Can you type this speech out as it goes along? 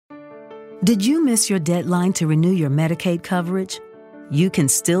Did you miss your deadline to renew your Medicaid coverage? You can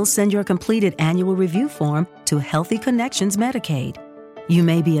still send your completed annual review form to Healthy Connections Medicaid. You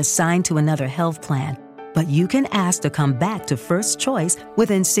may be assigned to another health plan, but you can ask to come back to First Choice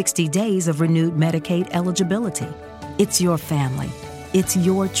within 60 days of renewed Medicaid eligibility. It's your family. It's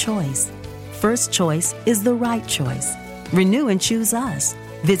your choice. First Choice is the right choice. Renew and choose us.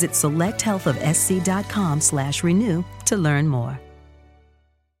 Visit selecthealthofsc.com/renew to learn more.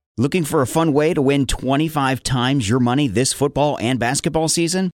 Looking for a fun way to win 25 times your money this football and basketball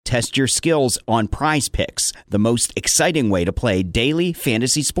season? Test your skills on Prize Picks, the most exciting way to play daily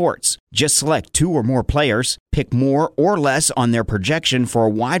fantasy sports. Just select 2 or more players, pick more or less on their projection for a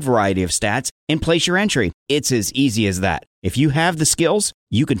wide variety of stats, and place your entry. It's as easy as that. If you have the skills,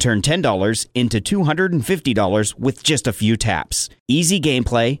 you can turn $10 into $250 with just a few taps. Easy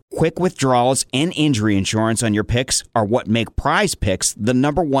gameplay, quick withdrawals, and injury insurance on your picks are what make Prize Picks the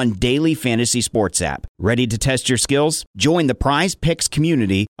 #1 daily fantasy sports app. Ready to test your skills? Join the Prize Picks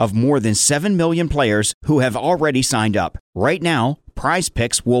community of more than 7 million players who have already signed up. Right now, Prize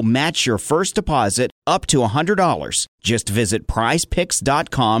Picks will match your first deposit up to $100. Just visit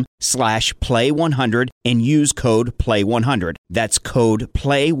prizepicks.com/play100 and use code PLAY100. That's code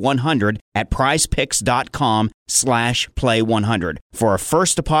PLAY100 at prizepicks.com/play100 for a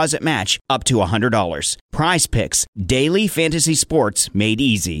first deposit match up to $100. Prize Picks, daily fantasy sports made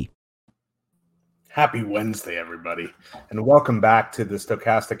easy. Happy Wednesday, everybody, and welcome back to the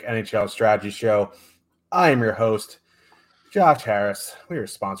Stochastic NHL Strategy Show. I am your host, Josh Harris. We are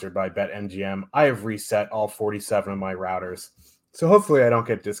sponsored by BetMGM. I have reset all 47 of my routers, so hopefully I don't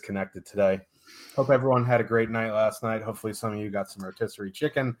get disconnected today. Hope everyone had a great night last night. Hopefully some of you got some rotisserie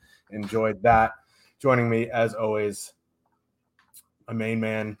chicken, enjoyed that. Joining me, as always, a main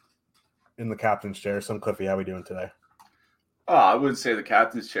man in the captain's chair. Cliffy, how are we doing today? Oh, I wouldn't say the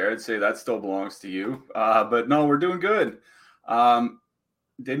captain's chair. I'd say that still belongs to you. But no, we're doing good.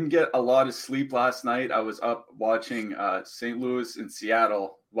 Didn't get a lot of sleep last night. I was up watching St. Louis and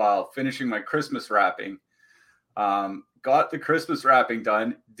Seattle while finishing my Christmas wrapping. Got the Christmas wrapping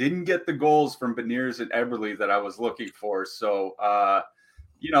done. Didn't get the goals from Beniers and Eberle that I was looking for. So,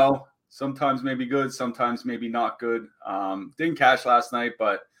 sometimes maybe good, sometimes maybe not good. Didn't cash last night,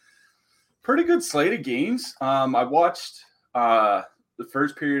 but pretty good slate of games. I watched the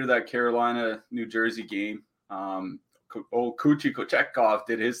first period of that Carolina-New Jersey game. Old Kuchi Kochetkov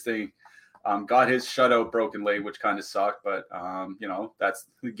did his thing, got his shutout broken late, which kind of sucked, but that's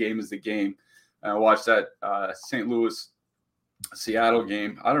the game is the game. And I watched that St. Louis Seattle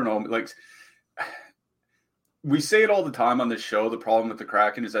game. I don't know, like we say it all the time on this show. The problem with the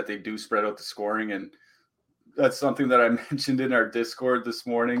Kraken is that they do spread out the scoring, and that's something that I mentioned in our Discord this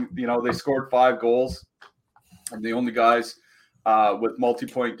morning. They scored 5 goals, and the only guys with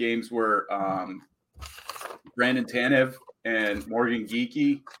multi-point games were Brandon Tanev and Morgan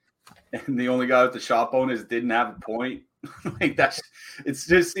Geekie, and the only guy with the shot bonus didn't have a point. Like it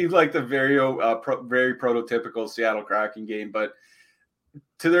just seems like the very prototypical Seattle Kraken game. But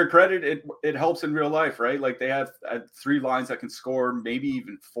to their credit, it helps in real life, right? Like they have 3 lines that can score, maybe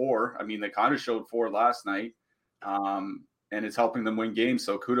even 4. I mean, they kind of showed 4 last night, and it's helping them win games.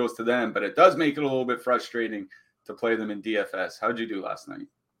 So kudos to them. But it does make it a little bit frustrating to play them in DFS. How'd you do last night?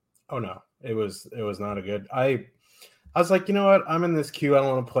 Oh no, it was not a good. I was like, you know what? I'm in this queue. I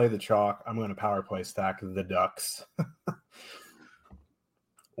don't want to play the chalk. I'm going to power play stack the Ducks.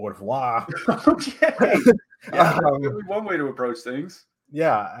 Au revoir. Okay. Yeah, one way to approach things.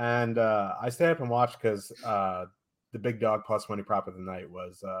 Yeah, and I stayed up and watched because the big dog plus money prop of the night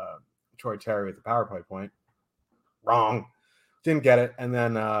was Troy Terry at the power play point. Wrong. Didn't get it. And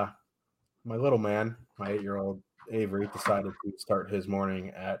then my little man, my 8-year-old Avery, decided to start his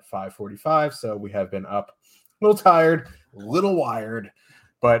morning at 5:45. So we have been up a little tired, a little wired,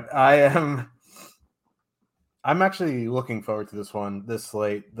 but I'm actually looking forward to this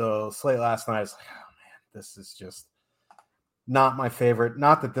slate. The slate last night is like, oh man, this is just not my favorite.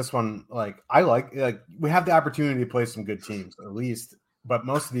 Not that this one, I like we have the opportunity to play some good teams at least, but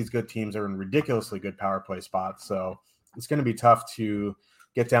most of these good teams are in ridiculously good power play spots. So it's going to be tough to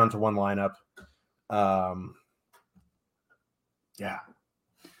get down to one lineup. Yeah,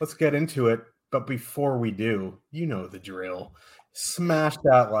 let's get into it. But before we do, you know the drill. Smash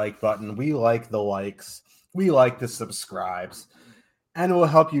that like button. We like the likes. We like the subscribes. And it will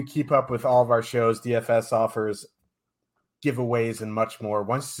help you keep up with all of our shows, DFS offers, giveaways, and much more.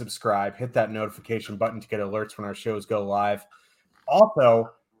 Once you subscribe, hit that notification button to get alerts when our shows go live.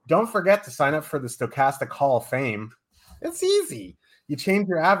 Also, don't forget to sign up for the Stochastic Hall of Fame. It's easy. You change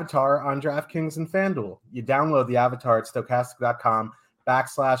your avatar on DraftKings and FanDuel. You download the avatar at stochastic.com/.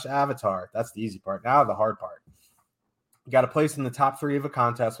 /avatar. That's the easy part. Now the hard part. You got to place in the top 3 of a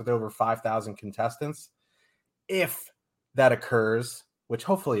contest with over 5,000 contestants. If that occurs, which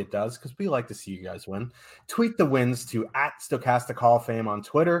hopefully it does, because we like to see you guys win, tweet the wins to @Stochastic Hall of Fame on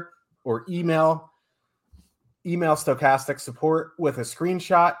Twitter, or email Stochastic support with a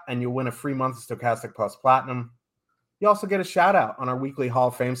screenshot, and you'll win a free month of Stochastic Plus Platinum. You also get a shout out on our weekly Hall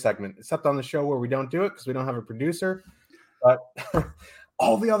of Fame segment, except on the show where we don't do it because we don't have a producer, but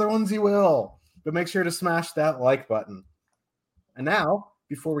all the other ones you will. But make sure to smash that like button. And now,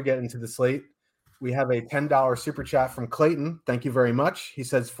 before we get into the slate, we have a $10 super chat from Clayton. Thank you very much. He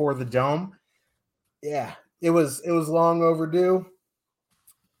says, for the dome. Yeah, it was long overdue.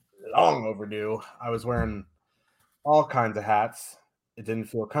 Long overdue. I was wearing all kinds of hats. It didn't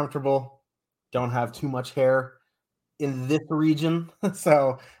feel comfortable. Don't have too much hair in this region,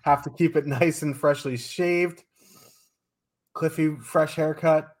 so have to keep it nice and freshly shaved. Cliffy, fresh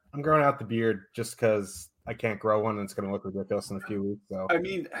haircut. I'm growing out the beard just because I can't grow one and it's going to look ridiculous in a few weeks. So I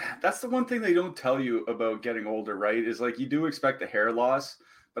mean, that's the one thing they don't tell you about getting older, right? Is like you do expect a hair loss,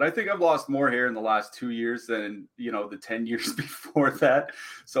 but I think I've lost more hair in the last 2 years than, the 10 years before that.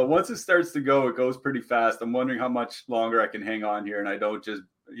 So once it starts to go, it goes pretty fast. I'm wondering how much longer I can hang on here and I don't just,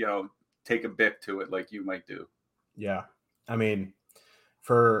 take a bit to it like you might do. Yeah. I mean,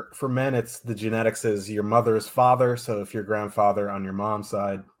 for men, it's the genetics is your mother's father. So if your grandfather on your mom's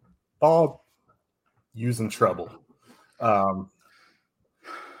side, bald, using trouble.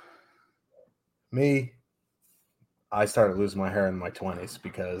 Me, I started losing my hair in my 20s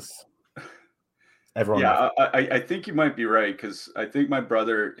because everyone. Yeah, I think you might be right, because I think my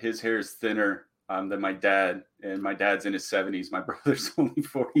brother, his hair is thinner than my dad, and my dad's in his 70s. My brother's only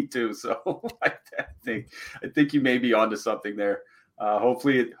 42, so I think you may be onto something there.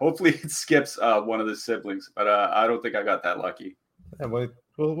 Hopefully it skips one of the siblings, but I don't think I got that lucky. Yeah, well,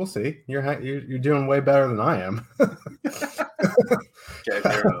 we'll see. You're doing way better than I am. Okay,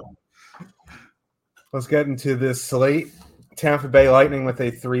 fair enough. Let's get into this slate. Tampa Bay Lightning with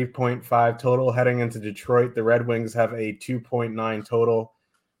a 3.5 total heading into Detroit. The Red Wings have a 2.9 total.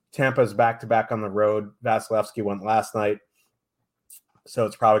 Tampa's back-to-back on the road. Vasilevsky went last night, so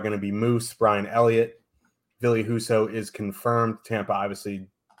it's probably going to be Moose, Brian Elliott. Ville Husso is confirmed. Tampa obviously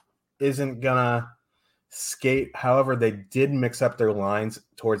isn't going to skate. However, they did mix up their lines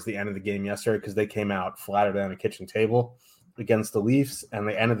towards the end of the game yesterday because they came out flatter than a kitchen table against the Leafs, and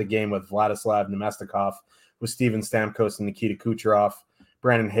they ended the game with Vladislav Nemestikov, with Steven Stamkos and Nikita Kucherov.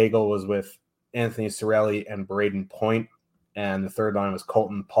 Brandon Hagel was with Anthony Cirelli and Braden Point, and the third line was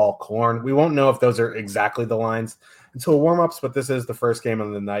Colton Paul Killorn. We won't know if those are exactly the lines until warm-ups, but this is the first game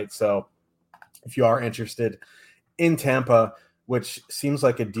of the night, so if you are interested in Tampa, which seems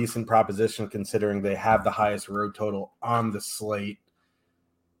like a decent proposition considering they have the highest road total on the slate,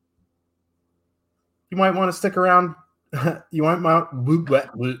 you might want to stick around. You might want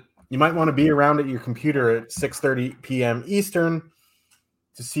to be around at your computer at 6:30 p.m. Eastern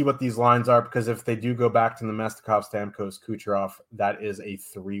to see what these lines are, because if they do go back to Nemestikov, Stamkos, Kucherov, that is a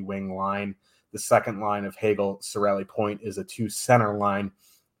 3-wing line. The second line of Hagel, Cirelli, Point is a 2-center line.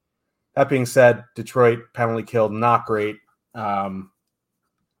 That being said, Detroit penalty killed, not great. I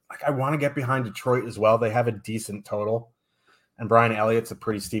want to get behind Detroit as well. They have a decent total, and Brian Elliott's a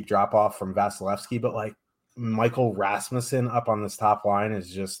pretty steep drop off from Vasilevsky, but Michael Rasmussen up on this top line is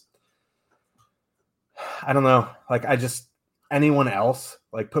just, I don't know. Anyone else,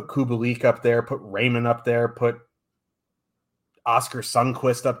 put Kubalik up there, put Raymond up there, put Oscar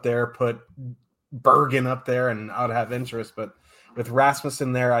Sundqvist up there, put Bergen up there, and I'd have interest. But with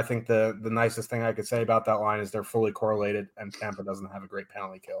Rasmussen there, I think the nicest thing I could say about that line is they're fully correlated, and Tampa doesn't have a great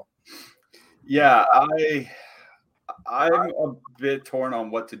penalty kill. Yeah, I'm a bit torn on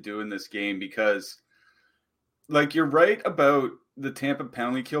what to do in this game because, you're right about the Tampa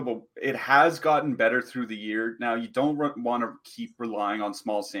penalty kill, but it has gotten better through the year. Now, you don't want to keep relying on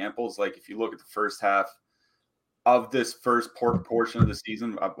small samples. If you look at the first half of this first portion of the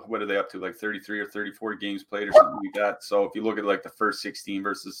season, what are they up to? 33 or 34 games played or something like that. So if you look at the first 16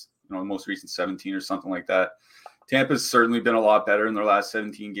 versus, the most recent 17 or something like that, Tampa's certainly been a lot better in their last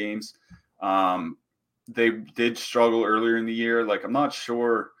 17 games. They did struggle earlier in the year. I'm not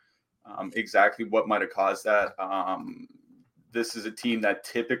sure exactly what might have caused that. This is a team that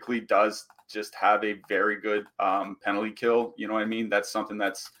typically does just have a very good penalty kill. You know what I mean? That's something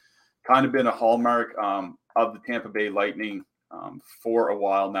that's kind of been a hallmark of the Tampa Bay Lightning for a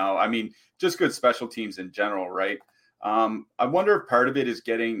while now. I mean, just good special teams in general, right? I wonder if part of it is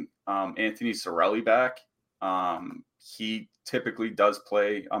getting Anthony Cirelli back. he typically does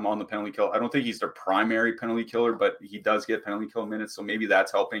play on the penalty kill. I don't think he's their primary penalty killer, but he does get penalty kill minutes. So maybe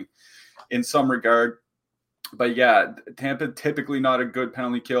that's helping in some regard. But yeah, Tampa typically not a good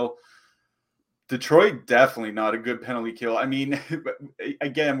penalty kill. Detroit definitely not a good penalty kill. I mean,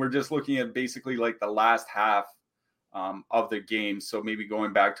 again, we're just looking at basically like the last half of the game. So maybe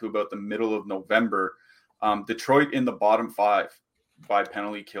going back to about the middle of November, Detroit in the bottom 5 by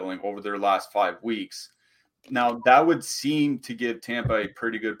penalty killing over their last 5 weeks. Now, that would seem to give Tampa a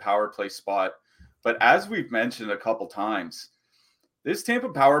pretty good power play spot. But as we've mentioned a couple times, this Tampa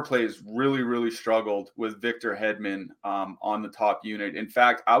power play has really, really struggled with Victor Hedman on the top unit. In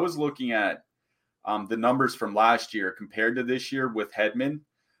fact, I was looking at the numbers from last year compared to this year with Hedman.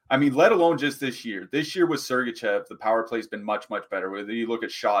 I mean, let alone just this year. This year with Sergachev, the power play has been much, much better. Whether you look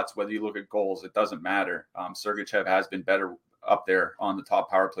at shots, whether you look at goals, it doesn't matter. Sergachev has been better up there on the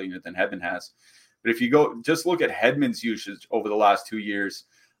top power play unit than Hedman has. But if you go just look at Hedman's usage over the last 2 years,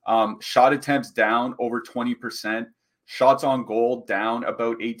 shot attempts down over 20%, shots on goal down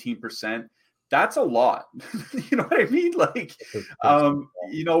about 18%. That's a lot. You know what I mean? Like,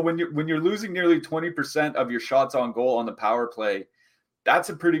 you know, when you're losing nearly 20% of your shots on goal on the power play, that's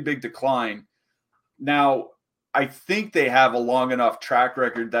a pretty big decline. Now, I think they have a long enough track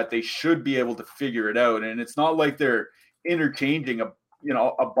record that they should be able to figure it out. And it's not like they're interchanging a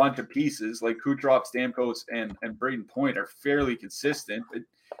bunch of pieces. Like Kucherov, Stamkos, and Braden Point are fairly consistent. But,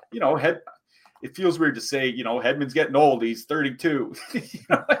 you know, it feels weird to say, you know, Hedman's getting old. He's 32. You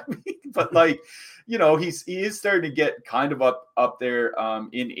know what I mean? But like, you know, he is starting to get kind of up there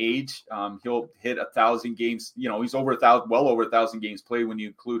in age. He'll hit 1,000 games. You know, he's over 1,000, well over 1,000 games played when you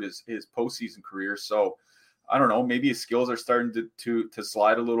include his postseason career. So I don't know, maybe his skills are starting to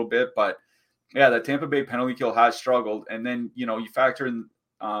slide a little bit. But yeah, the Tampa Bay penalty kill has struggled. And then, you know, you factor in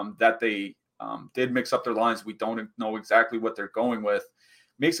that they did mix up their lines. We don't know exactly what they're going with.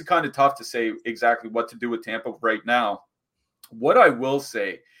 Makes it kind of tough to say exactly what to do with Tampa right now. What I will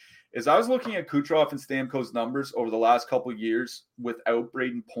say is I was looking at Kucherov and Stamkos' numbers over the last couple of years without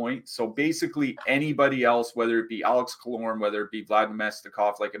Braden Point. So basically anybody else, whether it be Alex Killorn, whether it be Vladimir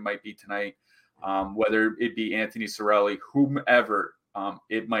Mestikov like it might be tonight, whether it be Anthony Cirelli, whomever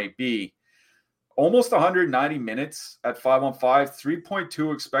it might be, almost 190 minutes at 5-on-5,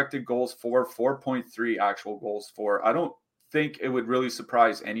 3.2 expected goals for, 4.3 actual goals for. I don't think it would really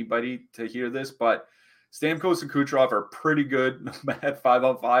surprise anybody to hear this, but Stamkos and Kucherov are pretty good at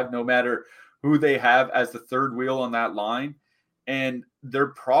 5-on-5, no matter who they have as the third wheel on that line. And they're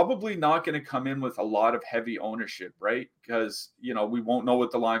probably not going to come in with a lot of heavy ownership, right? Because, you know, we won't know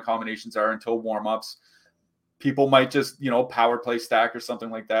what the line combinations are until warm-ups. People might just, you know, power play stack or something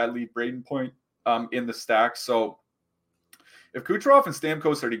like that, leave Braden Point in the stack. So if Kucherov and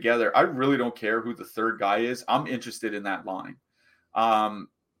Stamkos are together, I really don't care who the third guy is. I'm interested in that line.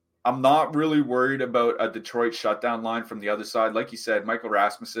 I'm not really worried about a Detroit shutdown line from the other side. Like you said, Michael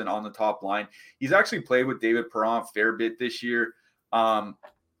Rasmussen on the top line. He's actually played with David Perron a fair bit this year. You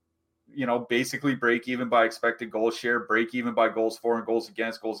know, basically break even by expected goal share, break even by goals for and goals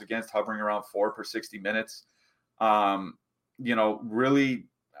against hovering around 4 per 60 minutes. You know, really,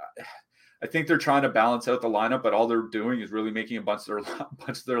 I think they're trying to balance out the lineup, but all they're doing is really making a bunch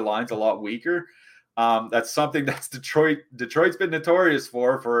of their lines a lot weaker. That's something that's Detroit's been notorious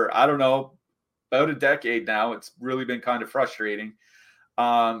for, I don't know, about a decade now. It's really been kind of frustrating.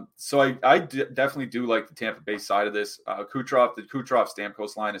 So I definitely do like the Tampa Bay side of this. The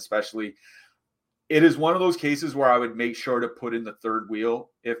Kucherov-Stamkos line especially. It is one of those cases where I would make sure to put in the third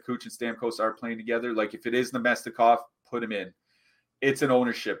wheel if Kuch and Stamkos are playing together. Like if it is Nemestikov, put him in. It's an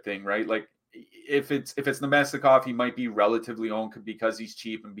ownership thing, right? Like if it's Nemestikov, he might be relatively owned because he's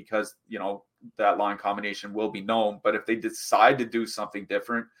cheap and because, you know, that line combination will be known. But if they decide to do something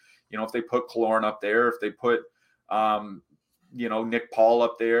different, you know, if they put Killorn up there, if they put, you know, Nick Paul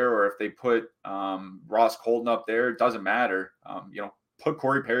up there, or if they put Ross Colton up there, it doesn't matter. You know, put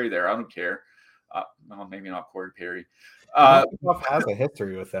Corey Perry there. I don't care. Well, maybe not Corey Perry. Has a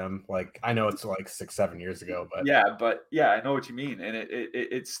history with them. Like I know it's like 6-7 years ago, but I know what you mean. And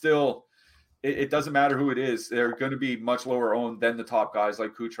it's still, it doesn't matter who it is. They're going to be much lower owned than the top guys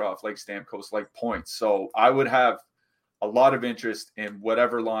like Kucherov, like Stamkos, like Points. So I would have a lot of interest in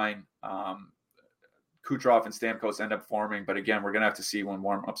whatever line Kucherov and Stamkos end up forming. But again, we're going to have to see when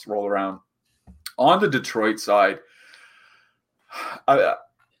warm-ups roll around. On the Detroit side, I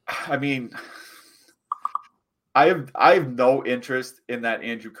mean, I have no interest in that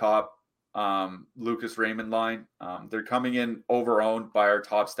Andrew Kopp, Lucas Raymond line. They're coming in over-owned by our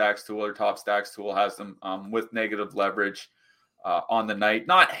top stacks tool. Our top stacks tool has them with negative leverage. on the night.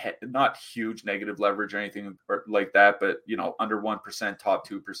 Not huge negative leverage or anything like that, but under 1%, top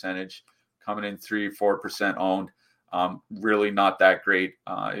 2 percentage, coming in 3-4% owned. Really not that great.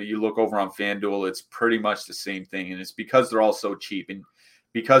 You look over on FanDuel, it's pretty much the same thing, and it's because they're all so cheap, and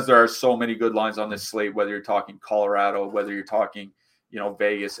because there are so many good lines on this slate. Whether you're talking Colorado, whether you're talking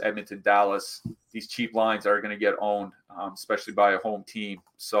Vegas, Edmonton, Dallas, these cheap lines are going to get owned, especially by a home team.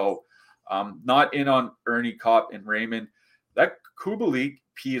 So not in on Ernie Kopp and Raymond. That Kubalik,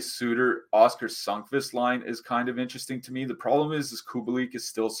 Pius Suter, Oscar Sundqvist line is kind of interesting to me. The problem is Kubalik is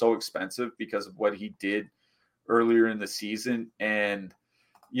still so expensive because of what he did earlier in the season. And,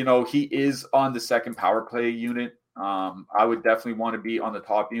 he is on the second power play unit. I would definitely want to be on the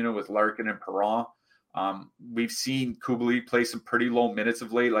top unit with Larkin and Perron. We've seen Kubalik play some pretty low minutes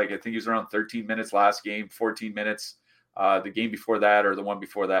of late. Like I think he was around 13 minutes last game, 14 minutes the game before that or the one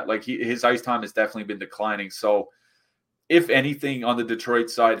before that. Like his ice time has definitely been declining. So if anything on the Detroit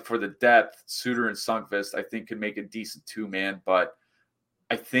side for the depth, Suter and Sundqvist, I think could make a decent 2-man, but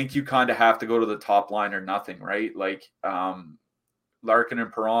I think you kind of have to go to the top line or nothing, right? Like Larkin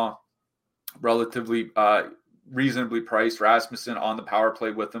and Perron, relatively reasonably priced. Rasmussen on the power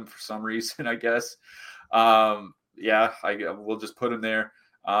play with them for some reason, I guess. We'll just put him there.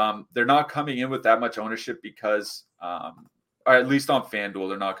 They're not coming in with that much ownership because, or at least on FanDuel,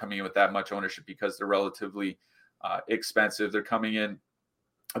 they're not coming in with that much ownership because they're relatively expensive. They're coming in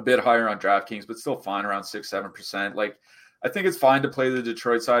a bit higher on DraftKings, but still fine, around 6-7%. Like, I think it's fine to play the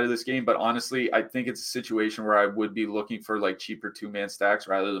Detroit side of this game, but honestly, I think it's a situation where I would be looking for like cheaper 2-man stacks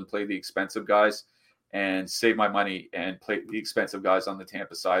rather than play the expensive guys and save my money and play the expensive guys on the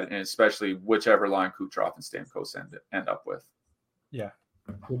Tampa side, and especially whichever line Kucherov and Stamkos end up with. Yeah,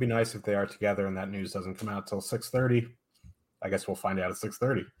 it would be nice if they are together and that news doesn't come out till 6:30. I guess we'll find out at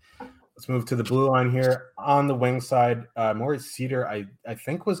 6:30. Let's move to the blue line here. On the wing side, Maurice Cedar, I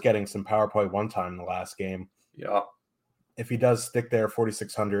think, was getting some power play one time in the last game. Yeah. If he does stick there,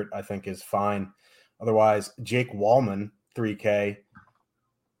 4,600, I think is fine. Otherwise, Jake Wallman, 3K.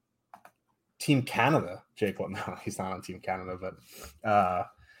 Team Canada, Jake Wallman. No, he's not on Team Canada, but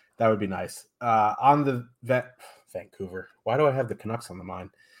that would be nice. On the Vancouver, why do I have the Canucks on the mind?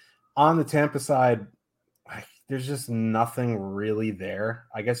 On the Tampa side, there's just nothing really there.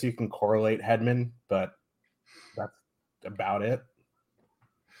 I guess you can correlate Hedman, but that's about it.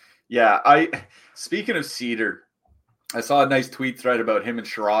 Yeah, speaking of Cedar, I saw a nice tweet thread about him and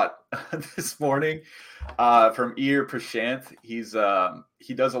Sherratt this morning from Ear Prashanth.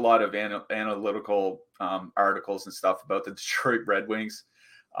 He does a lot of analytical articles and stuff about the Detroit Red Wings.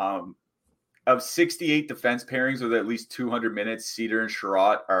 Of 68 defense pairings with at least 200 minutes, Cedar and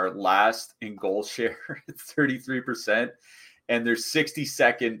Sherratt are last in goal share at 33%, and they're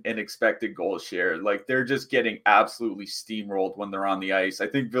 62nd in expected goal share. Like, they're just getting absolutely steamrolled when they're on the ice. I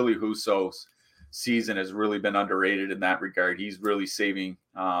think Ville Husso's season has really been underrated in that regard. He's really saving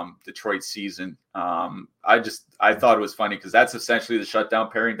Detroit's season. I thought it was funny because that's essentially the shutdown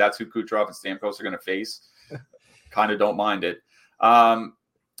pairing. That's who Kucherov and Stamkos are going to face. Kind of don't mind it.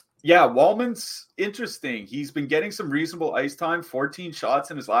 Yeah, Wallman's interesting. He's been getting some reasonable ice time, 14 shots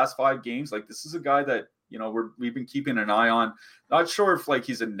in his last 5 games. Like, this is a guy that, we've been keeping an eye on. Not sure if like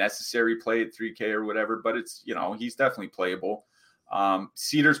he's a necessary play at 3K or whatever, but it's, he's definitely playable.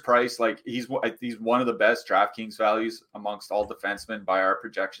 Cedar's price, like he's one of the best DraftKings values amongst all defensemen by our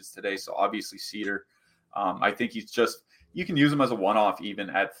projections today. So obviously Cedar, I think you can use him as a one-off even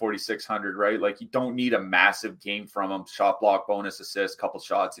at 4,600, right? Like, you don't need a massive game from him. Shot block, bonus, assist, couple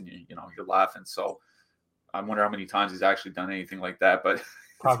shots, and you're laughing. So I wonder how many times he's actually done anything like that, but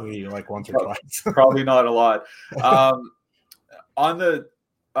probably like once or twice. Probably not a lot. On the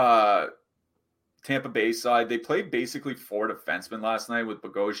Tampa Bay side, they played basically 4 defensemen last night with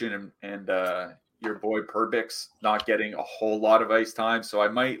Bogosian and your boy Perbix not getting a whole lot of ice time. So I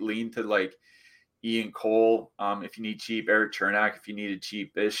might lean to like Ian Cole if you need cheap, Eric Chernak if you need a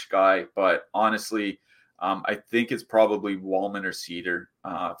cheap-ish guy. But honestly, I think it's probably Wallman or Cedar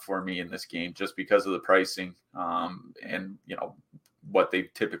for me in this game just because of the pricing and what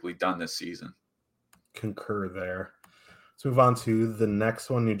they've typically done this season. Concur there. Let's move on to the next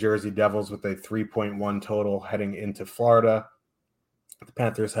one, New Jersey Devils with a 3.1 total heading into Florida. The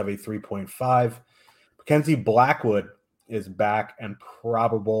Panthers have a 3.5. Mackenzie Blackwood is back and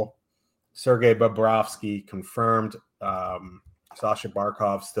probable. Sergei Bobrovsky confirmed. Sasha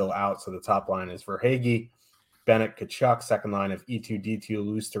Barkov still out, so the top line is Verhaeghe, Bennett, Tkachuk, second line of E2D2,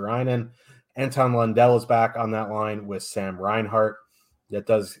 Luosterainen. Anton Lundell is back on that line with Sam Reinhart. That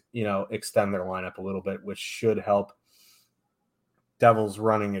does, extend their lineup a little bit, which should help. Devils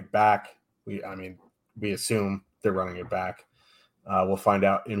running it back. We assume they're running it back. We'll find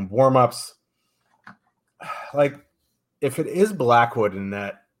out in warmups. Like, if it is Blackwood in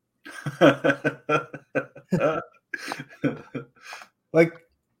net, like,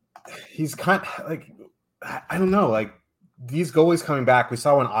 he's kind of like, I don't know, like, these goalies coming back. We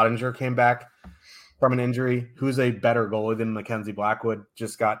saw when Ottinger came back from an injury, who's a better goalie than Mackenzie Blackwood,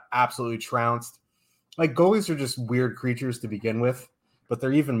 just got absolutely trounced. Like, goalies are just weird creatures to begin with, but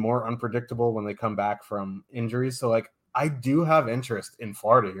they're even more unpredictable when they come back from injuries. So, like, I do have interest in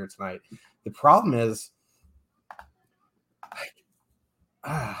Florida here tonight. The problem is,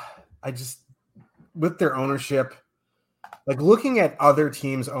 I just, with their ownership, like, looking at other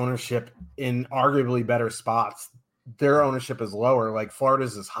teams' ownership in arguably better spots, their ownership is lower. Like,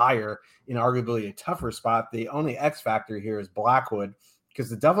 Florida's is higher in arguably a tougher spot. The only X factor here is Blackwood, because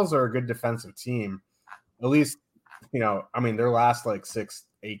the Devils are a good defensive team. At least, I mean, their last like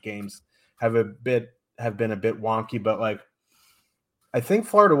 6-8 games have been a bit wonky, but like, I think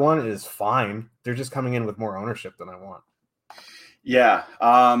Florida one is fine. They're just coming in with more ownership than I want. Yeah.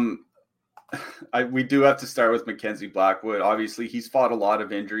 We do have to start with Mackenzie Blackwood. Obviously, he's fought a lot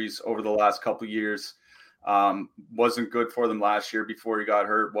of injuries over the last couple of years. Wasn't good for them last year before he got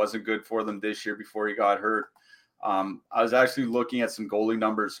hurt. Wasn't good for them this year before he got hurt. I was actually looking at some goalie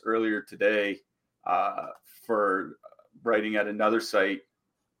numbers earlier today for writing at another site.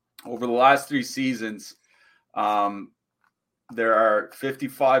 Over the last 3 seasons, there are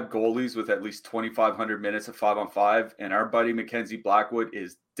 55 goalies with at least 2,500 minutes of 5-on-5, and our buddy Mackenzie Blackwood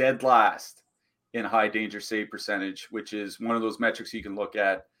is dead last in high danger save percentage, which is one of those metrics you can look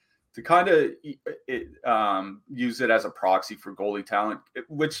at to kind of use it as a proxy for goalie talent,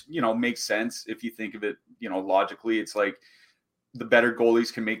 which, makes sense if you think of it, logically. It's like the better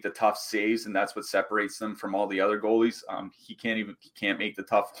goalies can make the tough saves, and that's what separates them from all the other goalies. He can't make the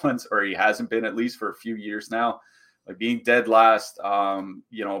tough ones, or he hasn't been, at least for a few years now. Like, being dead last,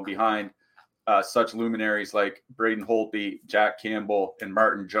 behind such luminaries like Braden Holtby, Jack Campbell, and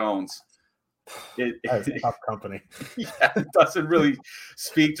Martin Jones. That's tough company. Yeah, it doesn't really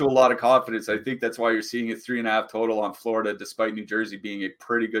speak to a lot of confidence. I think that's why you're seeing a 3.5 total on Florida, despite New Jersey being a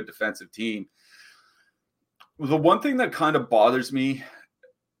pretty good defensive team. The one thing that kind of bothers me,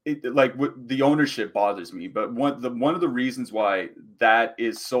 the ownership bothers me, but one of the reasons why that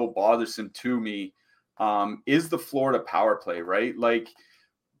is so bothersome to me is the Florida power play, right? Like,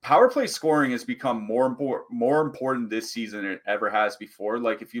 power play scoring has become more important this season than it ever has before.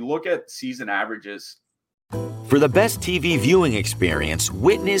 Like, if you look at season averages. For the best TV viewing experience,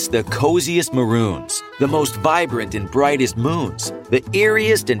 witness the coziest maroons, the most vibrant and brightest moons, the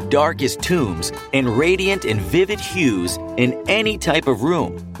eeriest and darkest tombs, and radiant and vivid hues in any type of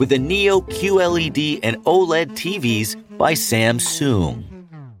room with the Neo QLED and OLED TVs by Samsung.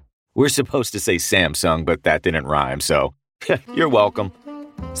 We're supposed to say Samsung, but that didn't rhyme, so you're welcome.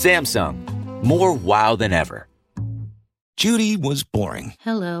 Samsung, more wow than ever. Judy was boring.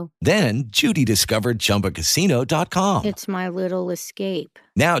 Hello. Then Judy discovered ChumbaCasino.com. It's my little escape.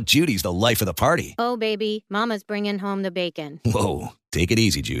 Now Judy's the life of the party. Oh, baby, mama's bringing home the bacon. Whoa, take it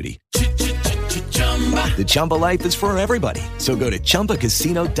easy, Judy. The Chumba life is for everybody. So go to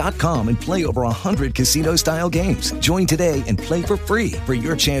ChumbaCasino.com and play over 100 casino-style games. Join today and play for free for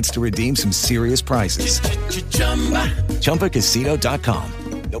your chance to redeem some serious prizes. ChumbaCasino.com.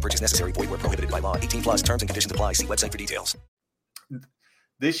 No purchase necessary. Void where prohibited by law. 18 plus terms and conditions apply. See website for details.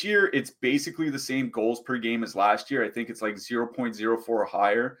 This year, it's basically the same goals per game as last year. I think it's like 0.04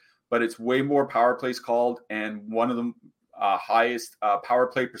 higher, but it's way more power plays called, and one of the highest power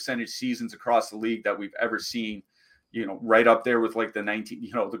play percentage seasons across the league that we've ever seen, right up there with like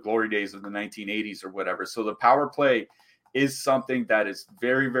the glory days of the 1980s or whatever. So the power play is something that is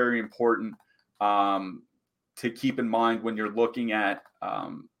very, very important to keep in mind when you're looking at,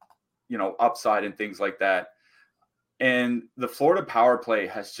 upside and things like that. And the Florida power play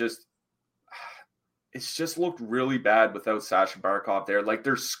has it's looked really bad without Sasha Barkov there. Like,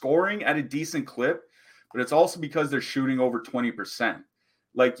 they're scoring at a decent clip, but it's also because they're shooting over 20%.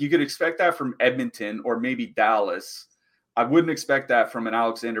 Like, you could expect that from Edmonton or maybe Dallas. I wouldn't expect that from an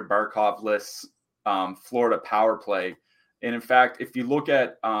Alexander Barkov-less Florida power play. And in fact, if you look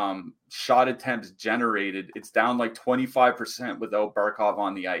at shot attempts generated, it's down like 25% without Barkov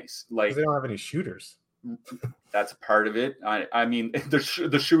on the ice. Like, they don't have any shooters. That's a part of it. I mean, the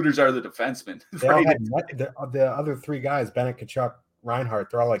shooters are the defensemen. They all had the other 3 guys, Bennett, Kachuk,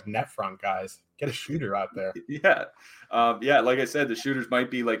 Reinhart, they're all like net front guys. Get a shooter out there. Yeah. Like I said, the shooters might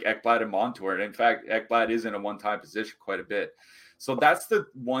be like Ekblad and Montour. And in fact, Ekblad is in a one-time position quite a bit. So that's the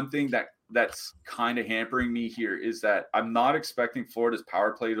one thing that's kind of hampering me here, is that I'm not expecting Florida's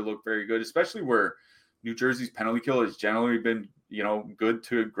power play to look very good, especially where New Jersey's penalty kill has generally been, good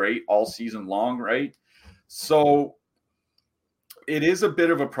to great all season long, right? So it is a bit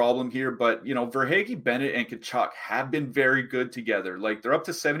of a problem here, but, Verhaeghe, Bennett, and Tkachuk have been very good together. Like, they're up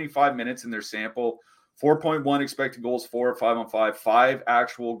to 75 minutes in their sample, 4.1 expected goals, 4 5-on-5, 5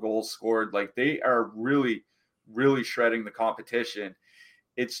 actual goals scored. Like, they are really, really shredding the competition.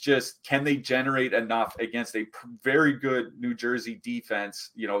 It's just, can they generate enough against a very good New Jersey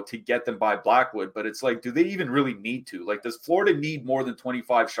defense, to get them by Blackwood? But it's like, do they even really need to? Like, does Florida need more than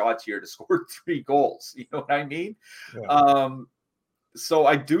 25 shots here to score 3 goals? You know what I mean? Yeah. So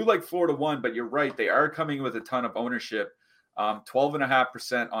I do like Florida 1, but you're right. They are coming with a ton of ownership.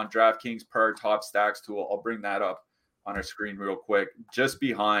 12.5% on DraftKings per our top stacks tool. I'll bring that up on our screen real quick. Just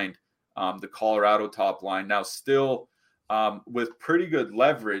behind the Colorado top line. Now, still with pretty good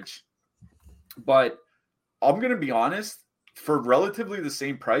leverage, but I'm going to be honest, for relatively the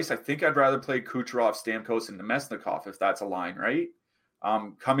same price, I think I'd rather play Kucherov, Stamkos, and Nemesnikov if that's a line, right?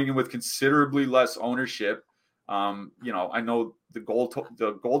 Coming in with considerably less ownership. I know the goal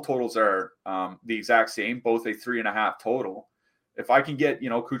totals are the exact same, both a 3.5 total. If I can get,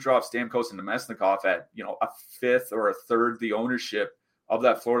 Kucherov, Stamkos, and Nemesnikov at, a fifth or a third the ownership of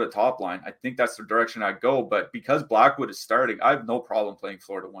that Florida top line, I think that's the direction I'd go. But because Blackwood is starting, I have no problem playing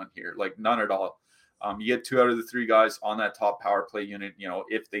Florida 1 here, like none at all. You get 2 out of the 3 guys on that top power play unit,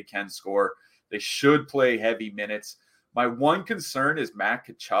 if they can score. They should play heavy minutes. My one concern is Matt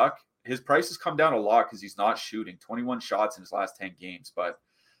Tkachuk. His price has come down a lot because he's not shooting 21 shots in his last 10 games, but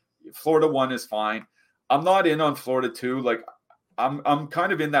Florida 1 is fine. I'm not in on Florida 2. Like I'm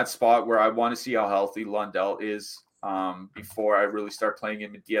kind of in that spot where I want to see how healthy Lundell is before I really start playing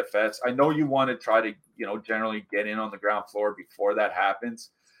him in DFS. I know you want to try to, generally get in on the ground floor before that happens,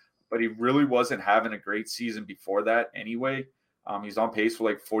 but he really wasn't having a great season before that anyway. He's on pace for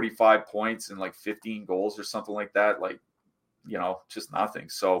like 45 points and like 15 goals or something like that. Like, just nothing.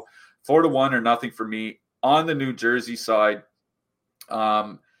 So Florida 1 or nothing for me. On the New Jersey side,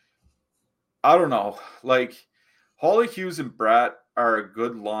 I don't know. Like Hawley, Hughes, and Bratt are a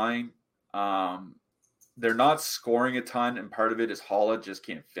good line. They're not scoring a ton, and part of it is Holla just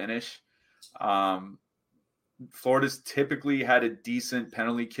can't finish. Florida's typically had a decent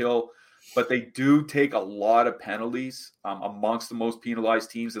penalty kill, but they do take a lot of penalties amongst the most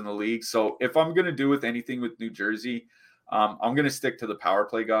penalized teams in the league. So if I'm going to do with anything with New Jersey, I'm going to stick to the power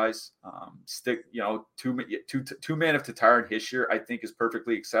play guys. Two man of Tatar and Hischier, I think, is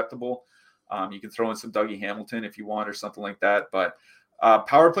perfectly acceptable. You can throw in some Dougie Hamilton if you want or something like that. But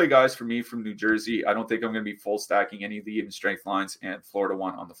power play guys for me from New Jersey, I don't think I'm going to be full stacking any of the even strength lines, and Florida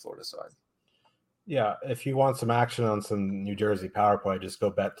 1 on the Florida side. Yeah, if you want some action on some New Jersey power play, just go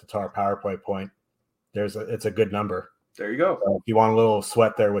bet Tatar power play point. It's a good number. There you go. So if you want a little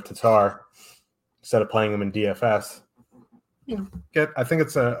sweat there with Tatar, instead of playing him in DFS, I think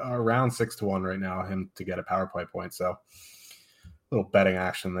it's around 6-1 right now, him to get a power play point. So a little betting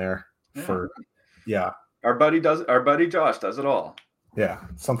action there Our buddy Josh does it all. Yeah,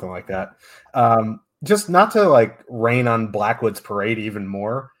 something like that. Just not to like rain on Blackwood's parade even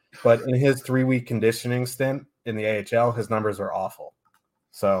more, but in his 3-week conditioning stint in the AHL, his numbers are awful.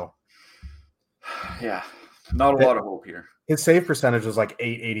 So yeah, not a lot of hope here. His save percentage was like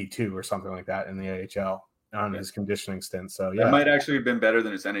 .882 or something like that in the AHL on his conditioning stint. So yeah, it might actually have been better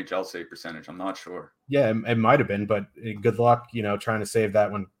than his NHL save percentage. I'm not sure. Yeah, it might have been, but good luck, trying to save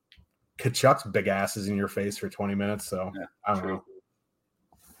that when Kachuk's big ass is in your face for 20 minutes. So yeah, I don't know.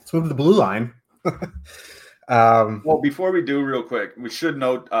 Let's move to the blue line. Well, before we do, real quick, we should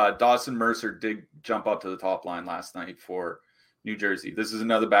note Dawson Mercer did jump up to the top line last night for New Jersey. This is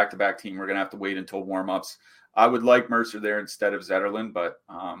another back-to-back team. We're going to have to wait until warm-ups. I would like Mercer there instead of Zetterlund, but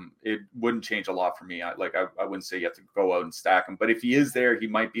it wouldn't change a lot for me. I wouldn't say you have to go out and stack him. But if he is there, he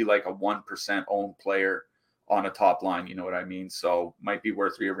might be like a 1% owned player on a top line. You know what I mean? So might be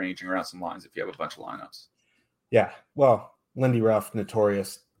worth rearranging around some lines if you have a bunch of lineups. Yeah. Well, Lindy Ruff,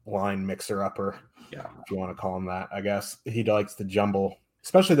 notorious line mixer-upper. Yeah, if you want to call him that, I guess. He likes to jumble,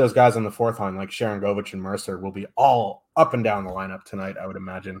 especially those guys on the fourth line like Sharangovich and Mercer will be all up and down the lineup tonight, I would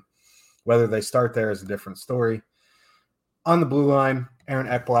imagine. Whether they start there is a different story. On the blue line, Aaron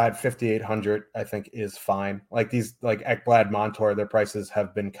Ekblad, 5,800, I think is fine. Like these, like Ekblad, Montour, their prices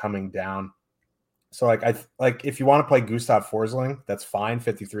have been coming down. So if you want to play Gustav Forsling, that's fine,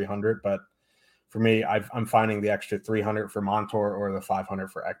 5,300. But for me, I'm finding the extra 300 for Montour or the 500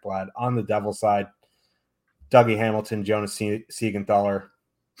 for Ekblad. On the Devil side, Dougie Hamilton, Jonas Siegenthaler,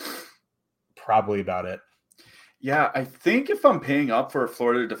 probably about it. Yeah, I think if I'm paying up for a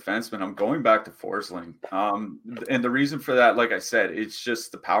Florida defenseman, I'm going back to Forsling. And the reason for that, like I said, it's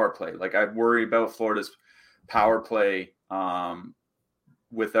just the power play. Like I worry about Florida's power play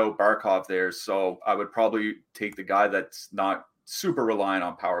without Barkov there. So I would probably take the guy that's not super reliant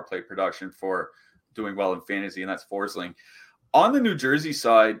on power play production for doing well in fantasy, and that's Forsling. On the New Jersey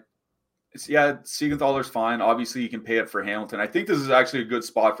side, Siegenthaler's fine. Obviously, you can pay up for Hamilton. I think this is actually a good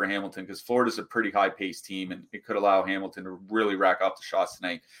spot for Hamilton because Florida's a pretty high-paced team, and it could allow Hamilton to really rack up the shots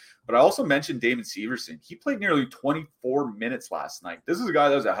tonight. But I also mentioned Damon Severson. He played nearly 24 minutes last night. This is a guy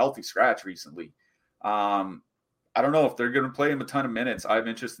that was a healthy scratch recently. I don't know if they're going to play him a ton of minutes. I have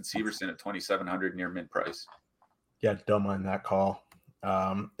interest in Severson at 2,700 near mint price. Yeah, don't mind that call.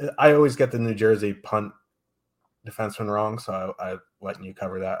 I always get the New Jersey punt defenseman wrong, so I letting you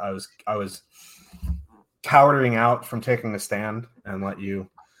cover that. I was cowering out from taking a stand and let you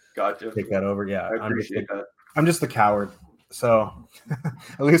take that over. Yeah, I appreciate that. I'm just the coward. So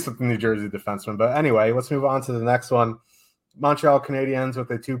at least with the New Jersey defenseman. But anyway, let's move on to the next one. Montreal Canadiens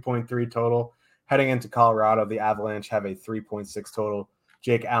with a 2.3 total. Heading into Colorado, the Avalanche have a 3.6 total.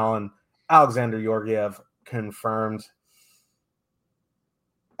 Jake Allen, Alexander Georgiev confirmed.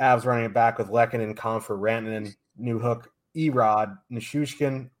 Avs running it back with Lehkonen, Confer, Rantanen, Newhook, Erod,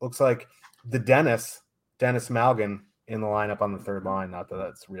 Nichushkin. Looks like the Dennis Malgin in the lineup on the third line. Not that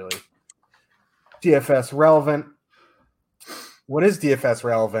that's really DFS relevant. What is DFS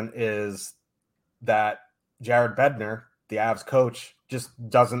relevant is that Jared Bednar, the Avs coach, just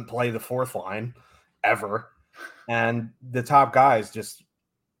doesn't play the fourth line ever. And the top guys just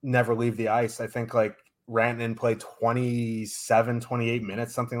never leave the ice. I think like Rantanen played 28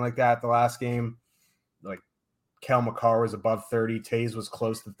 minutes, something like that the last game. Like Kel McCarr was above 30. Taves was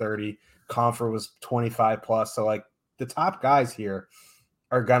close to 30. Confer was 25 plus. So like the top guys here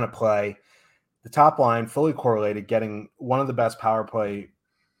are going to play. The top line fully correlated, getting one of the best power play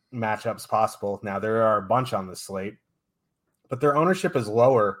matchups possible. Now there are a bunch on this slate, but their ownership is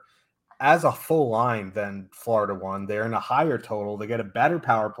lower as a full line than Florida won. They're in a higher total. They get a better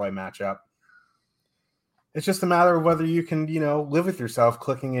power play matchup. It's just a matter of whether you can, live with yourself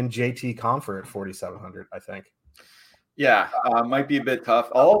clicking in JT Confer at 4,700, I think. Yeah, might be a bit tough.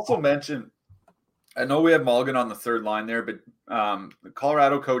 I'll also mention, I know we have Mulligan on the third line there, but the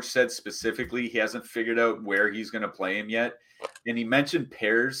Colorado coach said specifically he hasn't figured out where he's going to play him yet. And he mentioned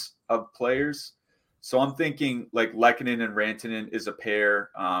pairs of players. So I'm thinking like Lehkonen and Rantanen is a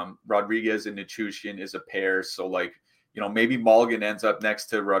pair. Rodriguez and Nichushkin is a pair. So like, maybe Mulligan ends up next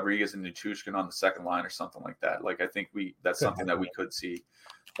to Rodriguez and Nichushkin on the second line or something like that. Like, I think that's something that we could see.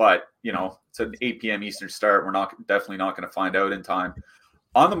 But, it's an 8 p.m. Eastern start. We're definitely not going to find out in time.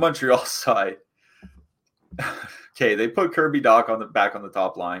 On the Montreal side, okay, they put Kirby Dach back on the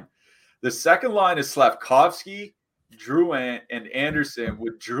top line. The second line is Slavkovsky, Drouin, and Anderson,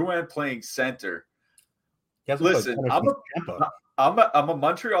 with Drouin playing center. Listen, I'm a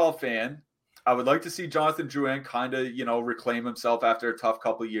Montreal fan. I would like to see Jonathan Drouin kind of, reclaim himself after a tough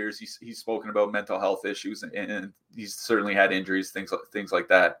couple of years. He's spoken about mental health issues and he's certainly had injuries, things like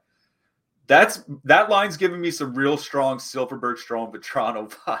that. That line's giving me some real strong Silverberg, Strome, Vetrano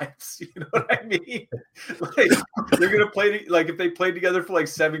vibes. You know what I mean? Like they're gonna play. Like if they played together for like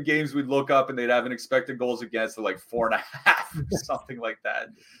 7 games, we'd look up and they'd have an expected goals against of like 4.5 or something like that.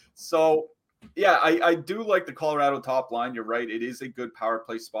 So yeah, I do like the Colorado top line. You're right; it is a good power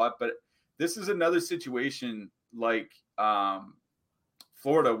play spot, but this is another situation like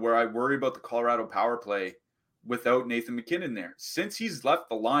Florida where I worry about the Colorado power play without Nathan MacKinnon there. Since he's left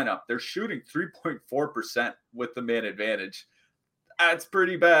the lineup, they're shooting 3.4% with the man advantage. That's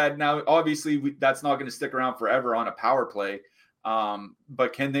pretty bad. Now, obviously, that's not going to stick around forever on a power play.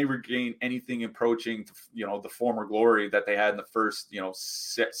 But can they regain anything approaching, the former glory that they had in the first,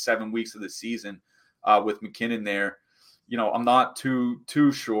 7 weeks of the season with MacKinnon there? I'm not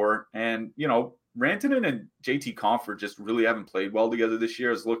too sure. And, Rantanen and JT Confer just really haven't played well together this year.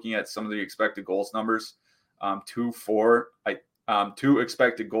 I was looking at some of the expected goals numbers. 2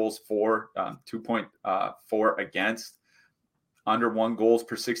 expected goals for, 2.4 against, under 1 goals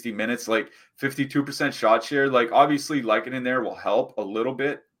per 60 minutes, like 52% shot share. Like obviously Lehkonen there will help a little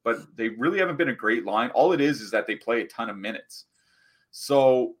bit, but they really haven't been a great line. All it is that they play a ton of minutes.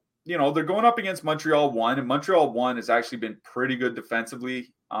 So, they're going up against Montreal 1, and Montreal 1 has actually been pretty good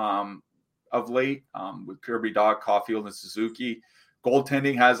defensively of late with Kirby Dach, Caulfield, and Suzuki.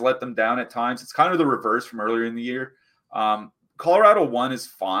 Goaltending has let them down at times. It's kind of the reverse from earlier in the year. Colorado 1 is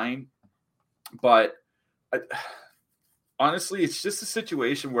fine, but honestly, it's just a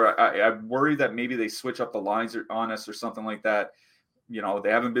situation where I worry that maybe they switch up the lines on us or something like that. They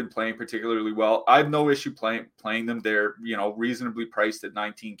haven't been playing particularly well. I have no issue playing them. They're, reasonably priced at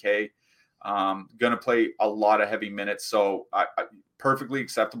 $19K. Going to play a lot of heavy minutes. So I perfectly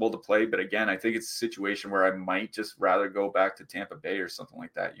acceptable to play. But again, I think it's a situation where I might just rather go back to Tampa Bay or something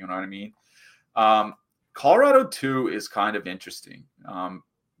like that. You know what I mean? Colorado too is kind of interesting.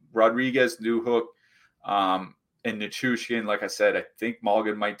 Rodriguez, Newhook, and Nichushkin. Like I said, I think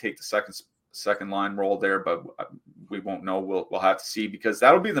Mulligan might take the second line role there, but we won't know. We'll have to see, because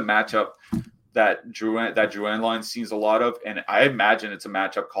that'll be the matchup that Drouin line sees a lot of, and I imagine it's a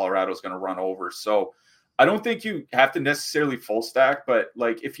matchup Colorado's going to run over. So I don't think you have to necessarily full stack, but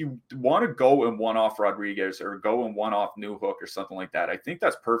like if you want to go and one off Rodriguez or go and one off Newhook or something like that, I think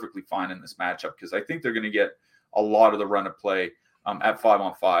that's perfectly fine in this matchup, because I think they're going to get a lot of the run of play at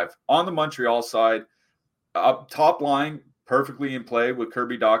 5-on-5. On the Montreal side, up top line, perfectly in play with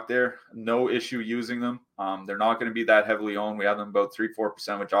Kirby Dach there. No issue using them. They're not going to be that heavily owned. We have them about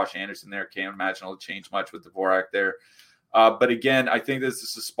 3-4% with Josh Anderson there. Can't imagine it'll change much with Dvorak there. But again, I think this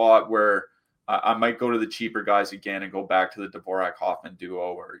is a spot where I might go to the cheaper guys again and go back to the Dvorak-Hoffman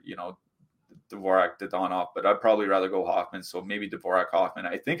duo, or, Dvorak-Dadonov, but I'd probably rather go Hoffman. So maybe Dvorak-Hoffman.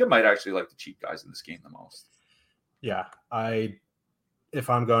 I think I might actually like the cheap guys in this game the most. Yeah, if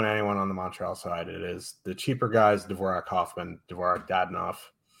I'm going to anyone on the Montreal side, it is the cheaper guys, Dvorak-Hoffman, Dvorak-Dadonov.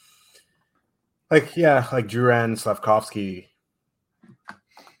 Like Drouin, Slafkovsky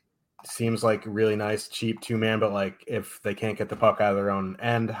seems like really nice, cheap two-man, but like if they can't get the puck out of their own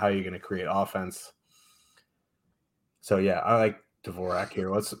end, how are you going to create offense? So yeah, I like Dvorak here.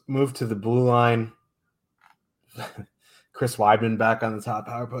 Let's move to the blue line. Chris Weidman back on the top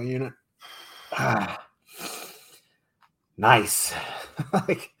power play unit. Nice.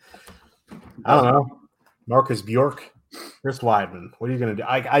 Like, I don't know. Marcus Bjork, Chris Weidman. What are you going to do?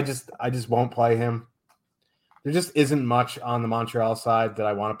 I just won't play him. There just isn't much on the Montreal side that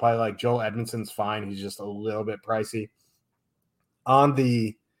I want to play. Like Joel Edmondson's fine. He's just a little bit pricey. On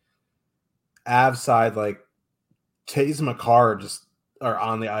the Avs side, like Taze Makar just are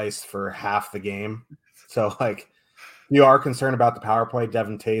on the ice for half the game. So like you are concerned about the power play.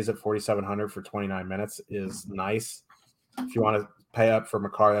 Devin Taze at 4,700 for 29 minutes is nice. If you want to pay up for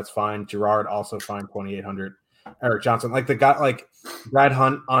Makar, that's fine. Gerard also fine, 2,800. Eric Johnson, like the guy, like Brad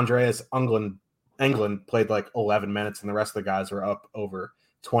Hunt, Andreas Englund played like 11 minutes, and the rest of the guys were up over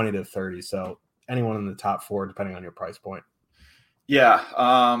 20 to 30. So anyone in the top four, depending on your price point. Yeah,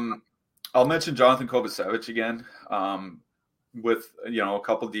 I'll mention Jonathan Kovacevic again. With a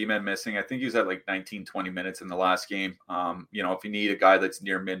couple D-men missing, I think he was at like 19, 20 minutes in the last game. If you need a guy that's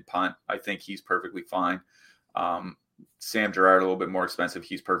near mid punt, I think he's perfectly fine. Sam Girard, a little bit more expensive.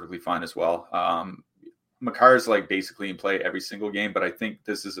 He's perfectly fine as well. Makar's like basically in play every single game, but I think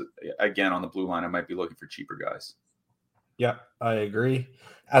this is, again, on the blue line, I might be looking for cheaper guys. Yeah, I agree.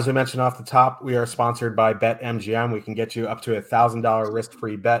 As we mentioned off the top, we are sponsored by BetMGM. We can get you up to $1,000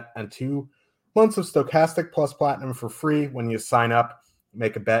 risk-free bet and 2 months of Stochastic plus Platinum for free when you sign up,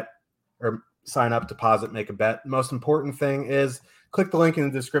 make a bet, or sign up, deposit, make a bet. Most important thing is click the link in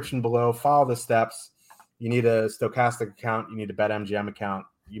the description below, follow the steps. You need a Stochastic account. You need a BetMGM account.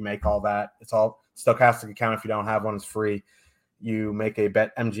 You make all that. It's all Stochastic account. If you don't have one, it's free. You make a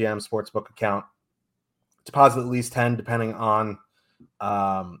BetMGM sportsbook account. Deposit at least 10, depending on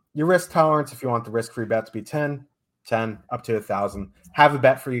your risk tolerance. If you want the risk-free bet to be 10, up to 1,000. Have a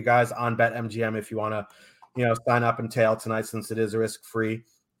bet for you guys on BetMGM if you want to, sign up and tail tonight, since it is risk-free.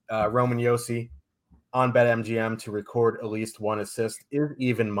 Roman Josi on BetMGM to record at least one assist is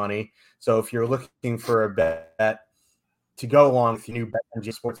even money. So if you're looking for a bet to go along with your new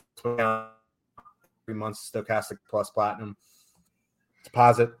BetMGM sports account, 3 months Stochastic plus Platinum,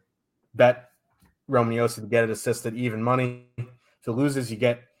 deposit, bet Roman Josi to get it assisted, even money. If it loses, you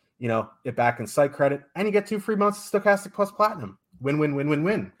get it back in site credit, and you get 2 free months of Stochastic plus Platinum.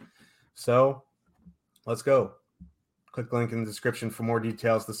 Win. So let's go. Click the link in the description for more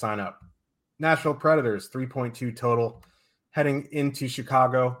details to sign up. Nashville Predators, 3.2 total. Heading into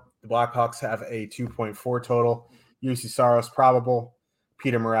Chicago, the Blackhawks have a 2.4 total. UC Saros probable.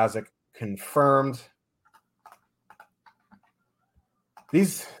 Peter Mrazek confirmed.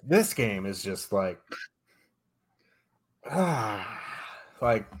 This game is just like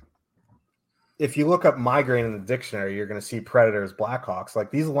if you look up migraine in the dictionary, you're going to see Predators, Blackhawks. Like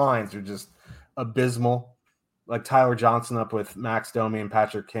these lines are just abysmal. Like Tyler Johnson up with Max Domi and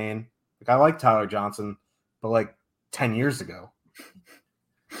Patrick Kane. Like I like Tyler Johnson, but like 10 years ago.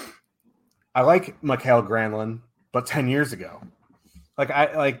 I like Mikael Granlund, but 10 years ago.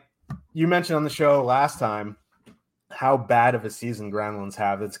 Like you mentioned on the show last time how bad of a season Granlund's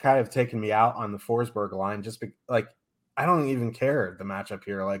have. It's kind of taken me out on the Forsberg line. I don't even care the matchup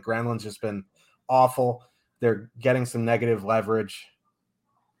here. Like Granlund's just been awful. They're getting some negative leverage.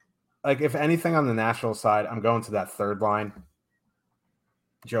 Like if anything on the Nashville side, I'm going to that third line.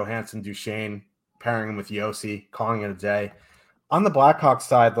 Johansson, Duchesne, pairing him with Yossi, calling it a day. On the Blackhawks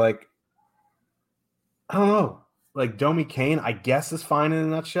side, like, I don't know. Like Domi Kane, I guess is fine in a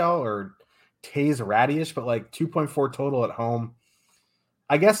nutshell, or Taze Radish, but like 2.4 total at home.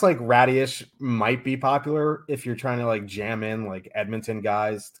 I guess like Radish might be popular if you're trying to like jam in like Edmonton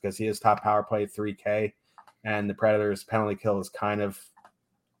guys because he has top power play 3K and the Predators penalty kill is kind of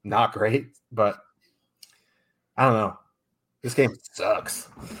not great, but I don't know. This game sucks.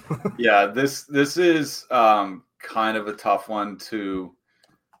 Yeah, this is kind of a tough one to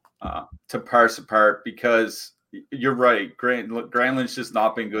parse apart because you're right. Granlund's just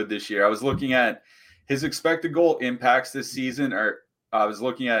not been good this year. I was looking at his expected goal impacts this season, I was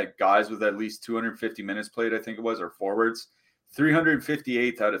looking at guys with at least 250 minutes played, I think it was, or forwards.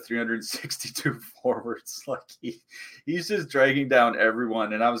 358th out of 362 forwards. Like he's just dragging down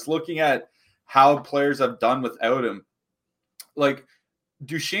everyone. And I was looking at how players have done without him. Like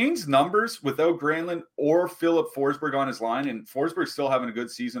Duchesne's numbers without Granlund or Philip Forsberg on his line, and Forsberg's still having a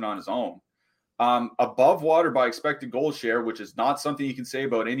good season on his own. Above water by expected goal share, which is not something you can say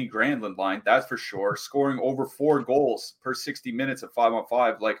about any Granlund line, that's for sure. Scoring over 4 goals per 60 minutes at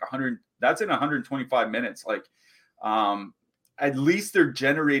 5-on-5, like 100, that's in 125 minutes. Like, at least they're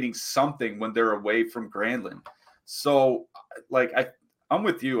generating something when they're away from Granlund. So, like, I'm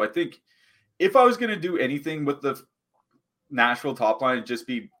with you. I think if I was going to do anything with the Nashville top line, it'd just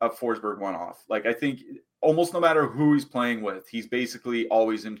be a Forsberg one-off. Like, I think almost no matter who he's playing with, he's basically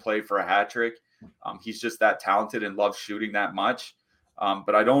always in play for a hat trick. He's just that talented and loves shooting that much.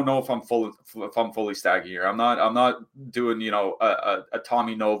 But I don't know if I'm fully stacking here. I'm not doing, a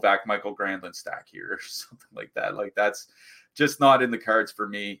Tommy Novak, Michael Granlund stack here or something like that. Like that's just not in the cards for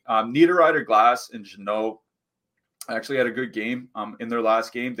me. Niederreiter, Glass, and Jeannot actually had a good game in their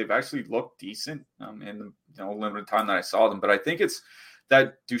last game. They've actually looked decent in the limited time that I saw them. But I think it's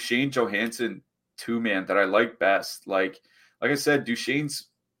that Duchesne Johansson two-man that I like best. Like I said, Duchesne's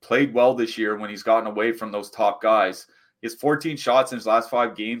played well this year when he's gotten away from those top guys. He has 14 shots in his last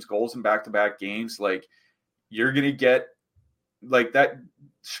 5 games, goals in back-to-back games. Like, you're going to get like that.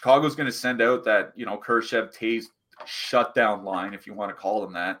 Chicago's going to send out that, Khrushchev Taze shutdown line, if you want to call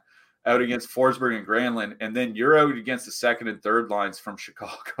them that, out against Forsberg and Granlund. And then you're out against the second and third lines from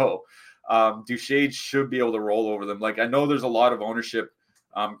Chicago. Duchesne should be able to roll over them. Like, I know there's a lot of ownership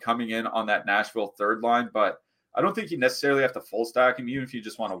coming in on that Nashville third line, but I don't think you necessarily have to full stack him, even if you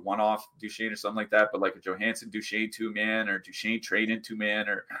just want a one-off Duchesne or something like that. But like a Johansson Duchesne two-man or Duchesne trade-in two-man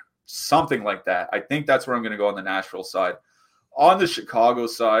or something like that. I think that's where I'm going to go on the Nashville side. On the Chicago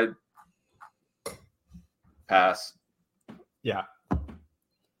side, pass. Yeah.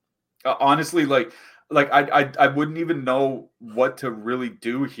 Honestly, like I wouldn't even know what to really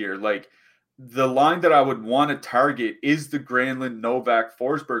do here. Like the line that I would want to target is the Granlund, Novak,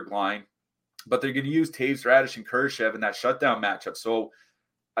 Forsberg line. But they're going to use Taves, Radish, and Khrushchev in that shutdown matchup. So,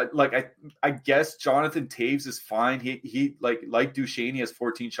 I guess Jonathan Taves is fine. He like Duchesne, he has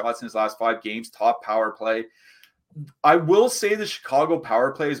 14 shots in his last 5 games, top power play. I will say the Chicago power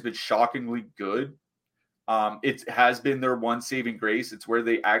play has been shockingly good. It has been their one saving grace. It's where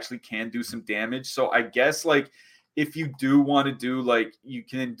they actually can do some damage. So I guess if you do want to do you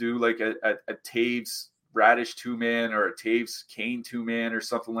can do a Taves Radish two-man or a Taves Kane two-man or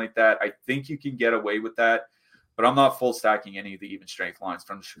something like that. I think you can get away with that, but I'm not full stacking any of the even strength lines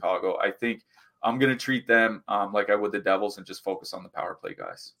from Chicago. I think I'm going to treat them like I would the Devils and just focus on the power play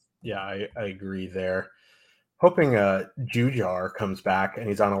guys. Yeah, I agree there. Hoping Jujar comes back and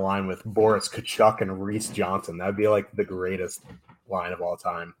he's on a line with Boris Tkachuk and Reese Johnson. That would be like the greatest line of all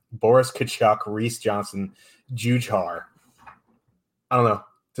time. Boris Tkachuk, Reese Johnson, Jujar. I don't know.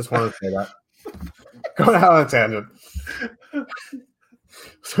 Just wanted to say that. Going out on a tangent.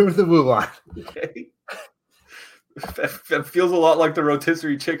 So to the blue line. Okay. That feels a lot like the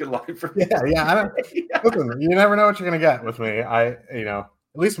rotisserie chicken line for me. Yeah. I don't, listen, you never know what you're gonna get with me. At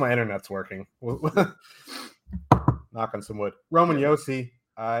least my internet's working. Knock on some wood. Roman Yossi.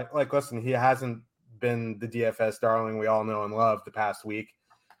 Listen, he hasn't been the DFS darling we all know and love the past week,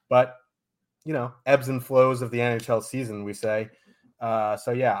 but ebbs and flows of the NHL season, we say.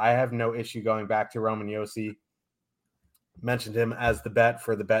 So yeah, I have no issue going back to Roman Yossi. Mentioned him as the bet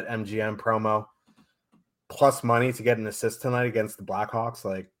for the Bet MGM promo. Plus money to get an assist tonight against the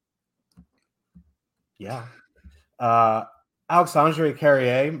Blackhawks. Yeah. Alexandre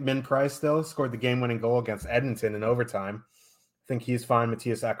Carrier, min price still, scored the game-winning goal against Edmonton in overtime. I think he's fine.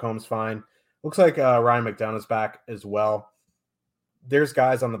 Matthias Ekholm's fine. Looks like Ryan McDonough's back as well. There's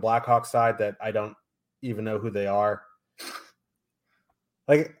guys on the Blackhawks side that I don't even know who they are.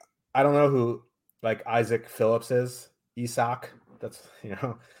 Like, I don't know who like Isaac Phillips is. Isak. That's,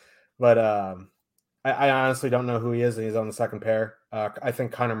 but I honestly don't know who he is, and he's on the second pair. I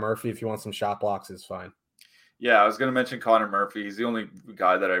think Connor Murphy, if you want some shot blocks, is fine. Yeah, I was going to mention Connor Murphy. He's the only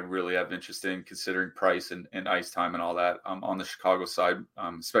guy that I really have interest in, considering price and ice time and all that on the Chicago side,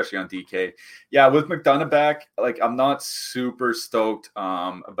 especially on DK. Yeah, with McDonough back, like, I'm not super stoked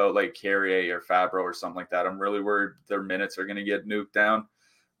about like Carrier or Fabro or something like that. I'm really worried their minutes are going to get nuked down.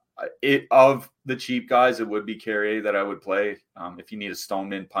 Of the cheap guys, it would be Carrier that I would play. If you need a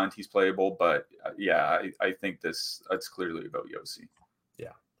stone in punt, he's playable. But I think it's clearly about Yossi.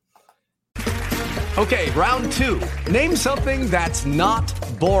 Yeah. Okay, round 2. Name something that's not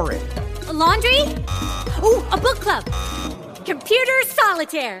boring. A laundry? Ooh, a book club. Computer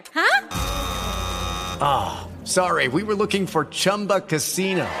solitaire, huh? Sorry, we were looking for Chumba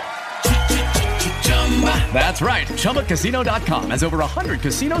Casino. That's right. ChumbaCasino.com has over 100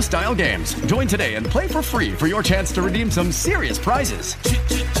 casino-style games. Join today and play for free for your chance to redeem some serious prizes.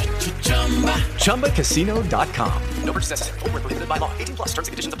 ChumbaCasino.com. No purchase necessary. Void where prohibited by law. 18+ terms and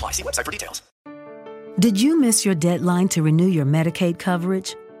conditions apply. See website for details. Did you miss your deadline to renew your Medicaid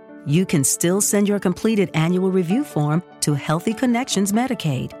coverage? You can still send your completed annual review form to Healthy Connections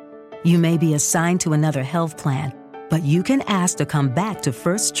Medicaid. You may be assigned to another health plan, but you can ask to come back to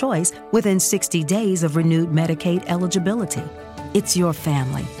First Choice within 60 days of renewed Medicaid eligibility. It's your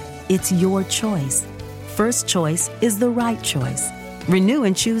family. It's your choice. First Choice is the right choice. Renew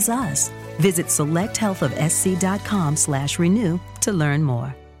and choose us. Visit selecthealthofsc.com/renew to learn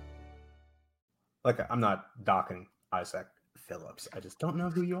more. Like, I'm not docking Isaac Phillips. I just don't know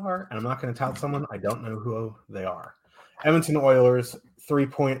who you are, and I'm not going to tout someone I don't know who they are. Edmonton Oilers,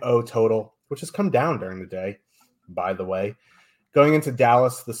 3.0 total, which has come down during the day, by the way. Going into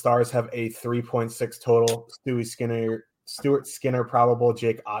Dallas, the Stars have a 3.6 total. Stuart Skinner probable,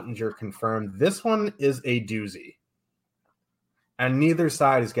 Jake Ottinger confirmed. This one is a doozy. And neither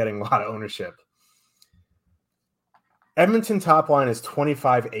side is getting a lot of ownership. Edmonton top line is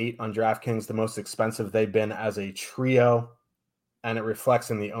 25.8 on DraftKings, the most expensive they've been as a trio, and it reflects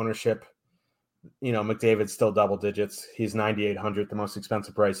in the ownership. McDavid's still double digits. He's 9,800, the most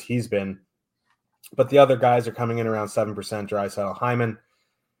expensive price he's been. But the other guys are coming in around 7%. Draisaitl, Hyman.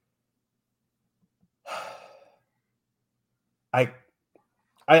 I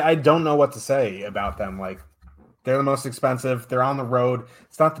don't know what to say about them. Like, they're the most expensive. They're on the road.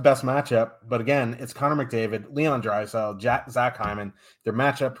 It's not the best matchup, but again, it's Connor McDavid, Leon Draisaitl, Zach Hyman. They're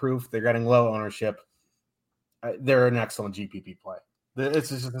matchup proof. They're getting low ownership. They're an excellent GPP play. It's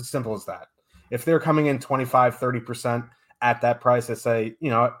just as simple as that. If they're coming in 25, 30% at that price, I say,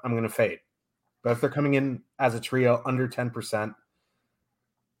 I'm going to fade. But if they're coming in as a trio under 10%,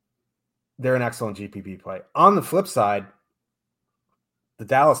 they're an excellent GPP play. On the flip side, the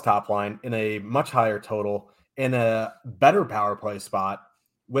Dallas top line in a much higher total, in a better power play spot,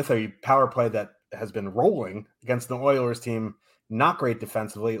 with a power play that has been rolling against the Oilers team, not great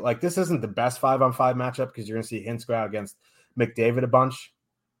defensively. Like, this isn't the best 5-on-5 matchup because you're going to see Hintz go out against McDavid a bunch.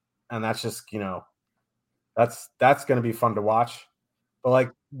 And that's just, that's going to be fun to watch. But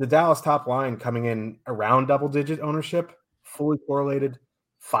like, the Dallas top line coming in around double-digit ownership, fully correlated,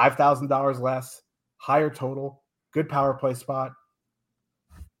 $5,000 less, higher total, good power play spot.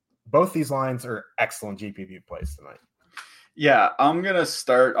 Both these lines are excellent GPP plays tonight. Yeah, I'm going to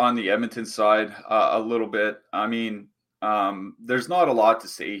start on the Edmonton side a little bit. I mean, there's not a lot to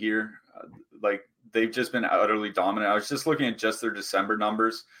say here. Like, they've just been utterly dominant. I was just looking at just their December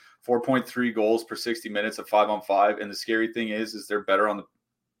numbers, 4.3 goals per 60 minutes of 5-on-5. And the scary thing is they're better on the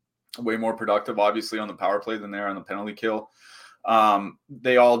way more productive, obviously, on the power play than they are on the penalty kill.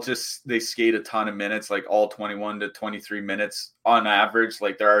 They skate a ton of minutes, like all 21 to 23 minutes on average.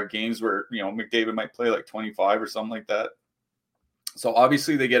 Like, there are games where, McDavid might play like 25 or something like that. So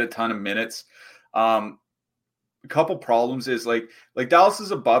obviously they get a ton of minutes. A couple problems is like Dallas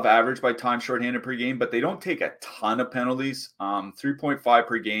is above average by time shorthanded per game, but they don't take a ton of penalties. 3.5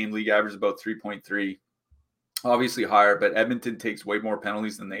 per game. League average is about 3.3. Obviously higher, but Edmonton takes way more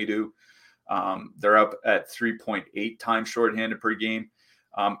penalties than they do. They're up at 3.8 times shorthanded per game.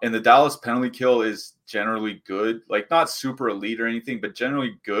 And the Dallas penalty kill is generally good, like not super elite or anything, but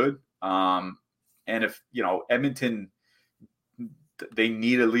generally good. And if, Edmonton, they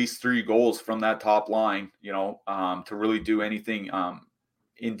need at least 3 goals from that top line, to really do anything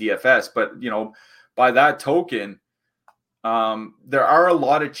in DFS. But, by that token, there are a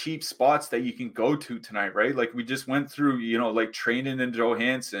lot of cheap spots that you can go to tonight, right? Like we just went through, like Trainin and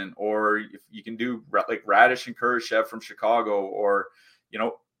Johansson, or if you can do like Radish and Kurashev from Chicago, or,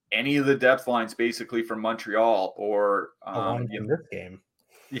 any of the depth lines basically from Montreal, or in this game.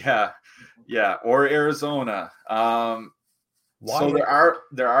 Yeah. Or Arizona. So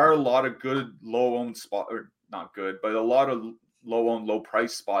there are a lot of good low-owned spot, or not good, but a lot of low-owned,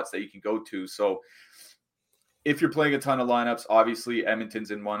 low-price spots that you can go to. So if you're playing a ton of lineups, obviously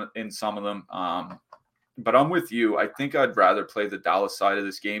Edmonton's in some of them. But I'm with you. I think I'd rather play the Dallas side of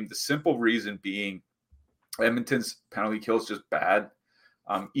this game. The simple reason being Edmonton's penalty kill is just bad.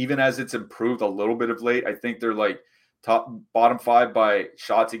 Even as it's improved a little bit of late, I think they're like bottom 5 by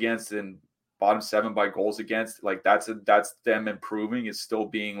shots against and bottom 7 by goals against. Like that's them improving. Is still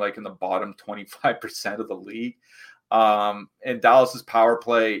being like in the bottom 25% of the league. And Dallas's power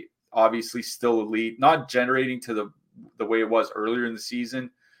play, obviously still elite, not generating to the way it was earlier in the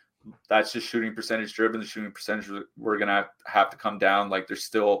season. That's just shooting percentage driven. The shooting percentage we're going to have to come down. Like they're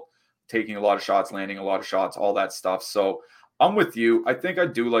still taking a lot of shots, landing a lot of shots, all that stuff. So I'm with you. I think I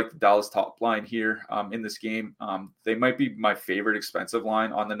do like the Dallas top line here in this game. They might be my favorite expensive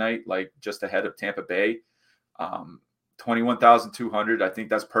line on the night, like just ahead of Tampa Bay. 21,200. I think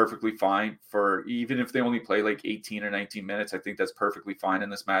that's perfectly fine for even if they only play like 18 or 19 minutes. I think that's perfectly fine in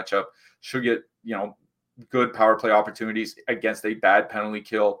this matchup. Should get, good power play opportunities against a bad penalty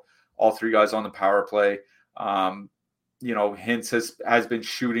kill. All three guys on the power play. Hintz has been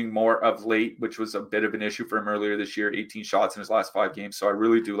shooting more of late, which was a bit of an issue for him earlier this year, 18 shots in his last 5 games. So I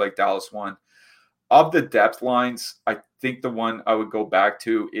really do like Dallas one. Of the depth lines, I think the one I would go back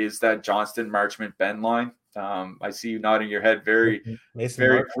to is that Johnston, Marchment, Ben line. I see you nodding your head very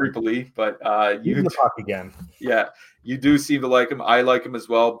creepily, but you the puck again. Yeah, you do seem to like him. I like him as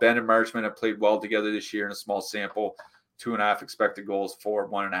well. Ben and Marchment have played well together this year in a small sample. 2.5 expected goals for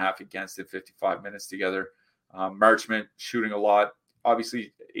 1.5 against in 55 minutes together. Marchment shooting a lot.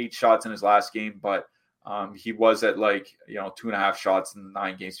 Obviously, 8 shots in his last game, but he was at 2.5 shots in the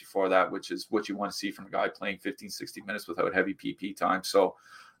 9 games before that, which is what you want to see from a guy playing 15, 60 minutes without heavy PP time. So,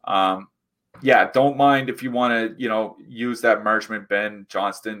 don't mind if you want to, use that Marchment, Ben,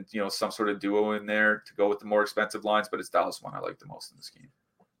 Johnston, some sort of duo in there to go with the more expensive lines, but it's Dallas one I like the most in this game.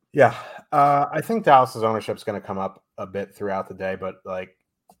 Yeah. I think Dallas's ownership is going to come up a bit throughout the day, but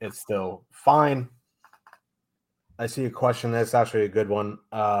it's still fine. I see a question. That's actually a good one.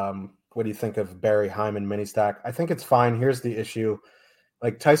 What do you think of Barry Hyman mini stack? I think it's fine. Here's the issue.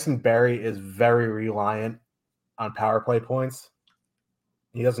 Tyson Barrie is very reliant on power play points.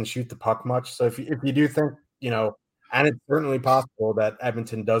 He doesn't shoot the puck much. So if you do think, and it's certainly possible that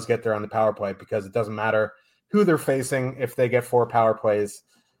Edmonton does get there on the power play because it doesn't matter who they're facing. If they get 4 power plays,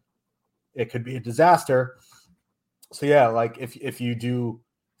 it could be a disaster. So if you do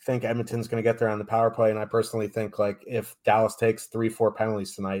think Edmonton's going to get there on the power play, and I personally think if Dallas takes 3-4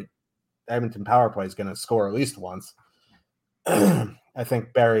 penalties tonight, Edmonton power play is going to score at least once. I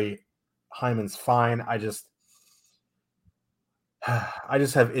think Barry Hyman's fine. I just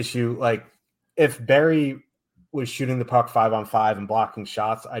have issue. If Barry was shooting the puck 5-on-5 and blocking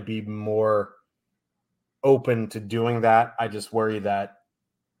shots, I'd be more open to doing that. I just worry that,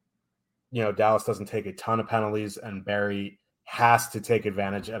 Dallas doesn't take a ton of penalties and Barry has to take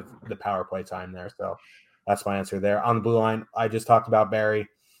advantage of the power play time there. So that's my answer there. On the blue line, I just talked about Barry.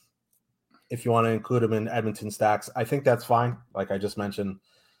 If you want to include him in Edmonton stacks, I think that's fine. Like I just mentioned,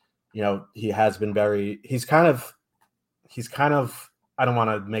 he has been he's kind of, I don't want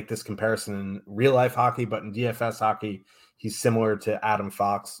to make this comparison in real life hockey, but in DFS hockey, he's similar to Adam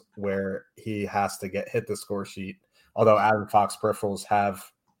Fox, hit the score sheet. Although Adam Fox peripherals have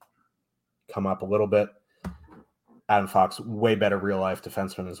come up a little bit. Adam Fox, way better real life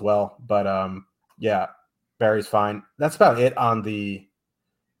defenseman as well. But Barry's fine. That's about it on the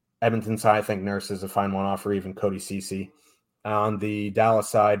Edmonton side. I think Nurse is a fine one-off, or even Cody Ceci. On the Dallas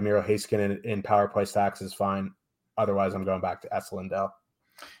side, Miro Heiskanen in power play stacks is fine. Otherwise, I'm going back to Esa Lindell.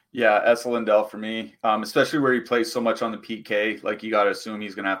 Yeah, Esa Lindell for me, especially where he plays so much on the PK. You got to assume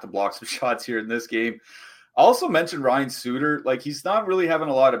he's going to have to block some shots here in this game. I also mentioned Ryan Suter. He's not really having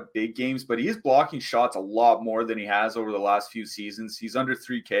a lot of big games, but he's blocking shots a lot more than he has over the last few seasons. He's under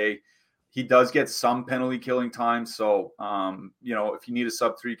 3K. He does get some penalty killing time. So, if you need a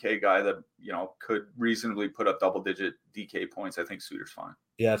sub 3K guy that, could reasonably put up double-digit DK points, I think Suter's fine.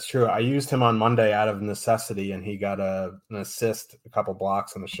 Yeah, it's true. I used him on Monday out of necessity, and he got an assist, a couple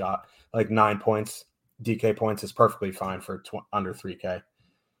blocks, and a shot. 9 points. DK points is perfectly fine for under 3K.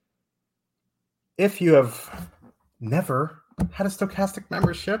 If you have never had a Stochastic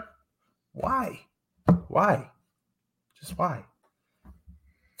membership, why? Just why?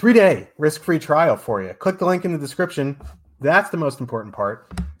 3-day risk-free trial for you. Click the link in the description. That's the most important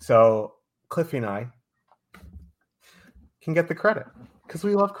part. So Cliffy and I can get the credit because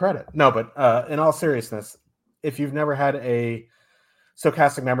we love credit. No, but in all seriousness, if you've never had a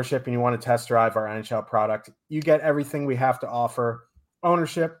Stochastic membership and you want to test drive our NHL product, you get everything we have to offer: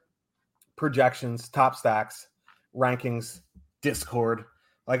 ownership, projections, top stacks, rankings, Discord,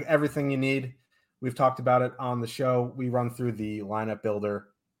 like everything you need. We've talked about it on the show. We run through the lineup builder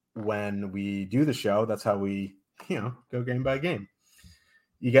when we do the show. That's how we, go game by game.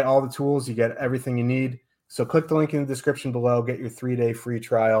 You get all the tools, you get everything you need. So click the link in the description below, get your 3-day free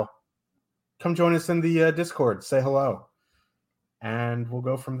trial. Come join us in the Discord, say hello, and we'll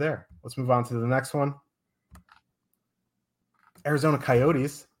go from there. Let's move on to the next one. Arizona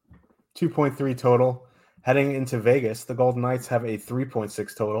Coyotes, 2.3 total. Heading into Vegas, the Golden Knights have a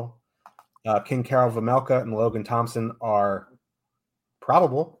 3.6 total. King Karol Vejmelka and Logan Thompson are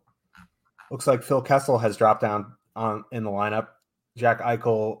probable. Looks like Phil Kessel has dropped down in the lineup. Jack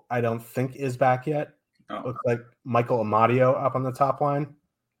Eichel, I don't think, is back yet. Oh. Looks like Michael Amadio up on the top line.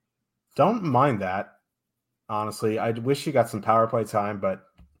 Don't mind that, honestly. I wish he got some power play time, but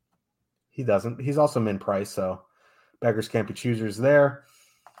he doesn't. He's also min-price, so beggars can't be choosers there.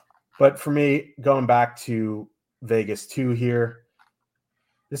 But for me, going back to Vegas 2 here,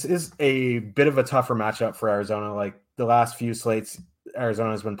 this is a bit of a tougher matchup for Arizona. Like the last few slates,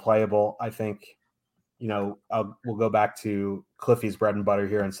 Arizona has been playable. I think, we'll go back to Cliffy's bread and butter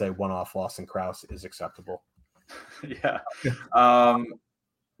here and say one-off Lawson Krause is acceptable. Yeah.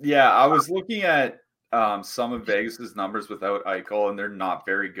 I was looking at some of Vegas's numbers without Eichel, and they're not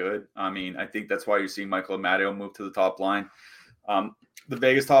very good. I mean, I think that's why you're seeing Michael Amadio move to the top line. The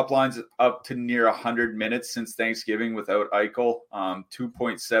Vegas top line's up to near 100 minutes since Thanksgiving without Eichel.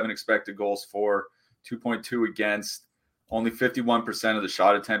 2.7 expected goals for, 2.2 against, only 51% of the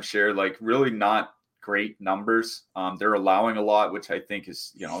shot attempt share. Like really not great numbers. They're allowing a lot, which I think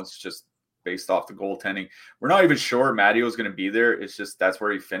is, it's just based off the goaltending. We're not even sure Matteo is going to be there. It's just that's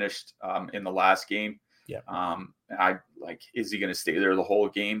where he finished in the last game. Yeah. Is he going to stay there the whole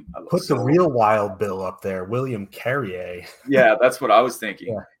game? Put the real wild bill up there, William Carrier. Yeah, that's what I was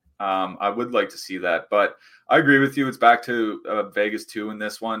thinking. Yeah. I would like to see that, but I agree with you. It's back to Vegas 2 in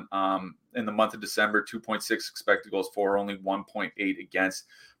this one. In the month of December, 2.6 expected goals for, only 1.8 against.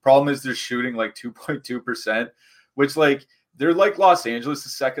 Problem is they're shooting like 2.2%, which like they're like Los Angeles, the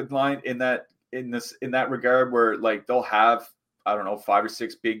second line in that regard, where like they'll have, I don't know, 5 or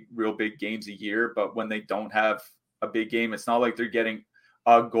 6 real big games a year. But when they don't have a big game, it's not like they're getting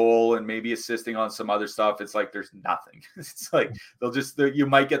a goal and maybe assisting on some other stuff. It's like there's nothing. It's like you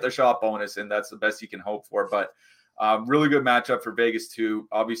might get the shot bonus, and that's the best you can hope for. But really good matchup for Vegas too.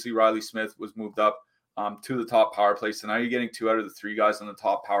 Obviously, Riley Smith was moved up to the top power play. So now you're getting 2 out of the 3 guys on the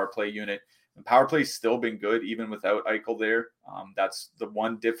top power play unit. And power play's still been good even without Eichel there. That's the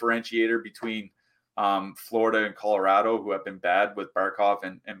one differentiator between Florida and Colorado, who have been bad with Barkov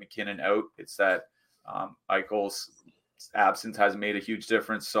and McKinnon out. It's that Eichel's absence has made a huge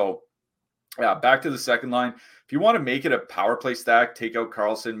difference. So yeah, back to the second line. If you want to make it a power play stack, take out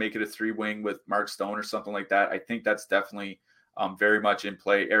Carlson, make it a 3-wing with Mark Stone or something like that. I think that's definitely very much in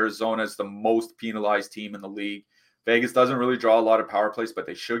play. Arizona is the most penalized team in the league. Vegas doesn't really draw a lot of power plays, but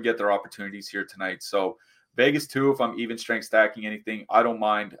they should get their opportunities here tonight. So Vegas 2, if I'm even strength stacking anything, I don't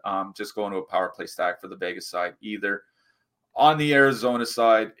mind just going to a power play stack for the Vegas side either. On the Arizona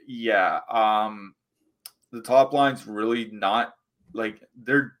side, the top line's really not like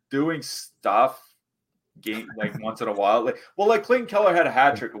they're doing stuff like once in a while. Like Clayton Keller had a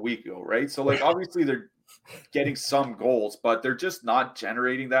hat trick a week ago, right? So like obviously they're getting some goals, but they're just not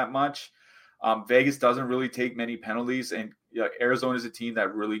generating that much. Vegas doesn't really take many penalties, and Arizona is a team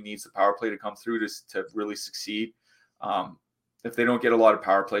that really needs the power play to come through to really succeed. If they don't get a lot of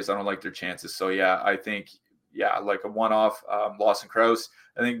power plays, I don't like their chances. So I think like a one-off Lawson Krause.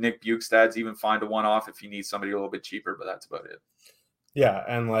 I think Nick Bukestad's even find a one-off if you need somebody a little bit cheaper, but that's about it. Yeah,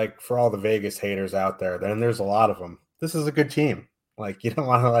 and like for all the Vegas haters out there, then there's a lot of them. This is a good team. Like you don't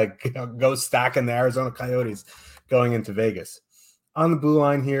want to like go stacking the Arizona Coyotes going into Vegas. On the blue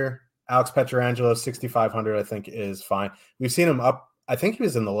line here, Alex Pietrangelo, 6,500, I think is fine. We've seen him up. I think he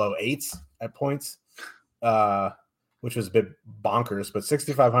was in the low 8s at points, which was a bit bonkers, but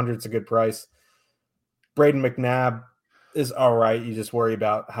 6,500 is a good price. Braden McNabb is all right. You just worry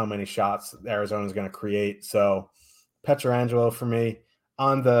about how many shots Arizona is going to create. So Pietrangelo for me.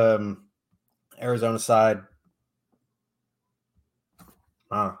 On the Arizona side,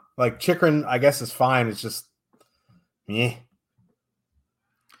 like Chikrin, I guess is fine. It's just,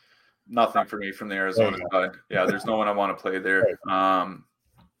 nothing for me from the Arizona side. Yeah, there's no one I want to play there.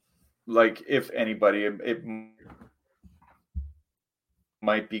 Like if anybody, it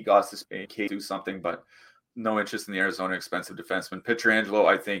might be Gostisbehere do something, but no interest in the Arizona expensive defenseman. Pietrangelo,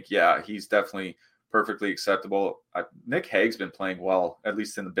 I think, yeah, he's definitely perfectly acceptable. Nick Hague's been playing well, at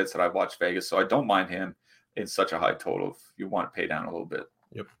least in the bits that I've watched Vegas, so I don't mind him in such a high total if you want to pay down a little bit.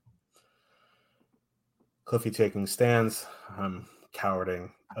 Yep. Cliffy taking stands. I'm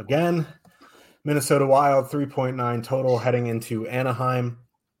cowarding again. Minnesota Wild 3.9 total heading into Anaheim.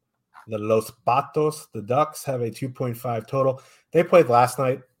 The Los Patos, the Ducks, have a 2.5 total. They played last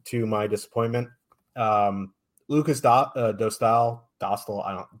night, to my disappointment. Lucas Dostal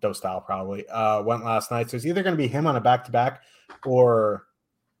probably went last night. So it's either going to be him on a back-to-back or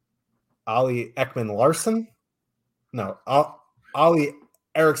Ali Ekman-Larsson. No, Ali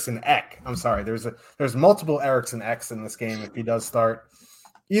Eriksson Ek. I'm sorry. There's multiple Eriksson Eks in this game if he does start.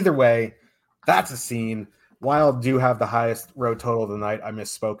 Either way, that's a scene. Wild do have the highest road total of the night. I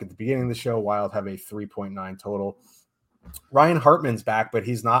misspoke at the beginning of the show. Wild have a 3.9 total. Ryan Hartman's back, but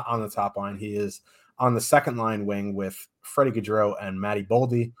he's not on the top line. He is on the second line wing with Freddie Gaudreau and Matty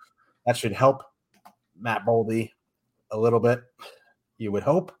Boldy. That should help Matt Boldy a little bit, you would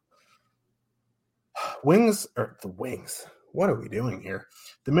hope. The Wings. What are we doing here?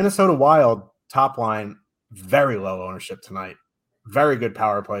 The Minnesota Wild top line, very low ownership tonight. Very good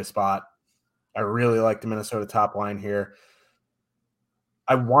power play spot. I really like the Minnesota top line here.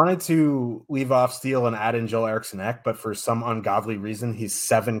 I wanted to leave off Steele and add in Joel Eriksson Ek, but for some ungodly reason, he's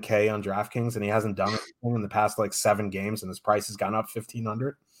 $7K on DraftKings, and he hasn't done anything in the past 7 games, and his price has gone up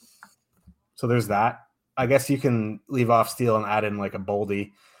 $1,500. So there's that. I guess you can leave off Steele and add in a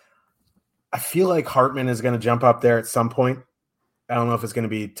Boldy. I feel like Hartman is going to jump up there at some point. I don't know if it's going to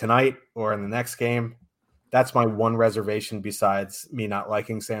be tonight or in the next game. That's my one reservation besides me not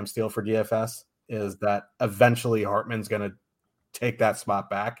liking Sam Steele for DFS, is that eventually Hartman's going to take that spot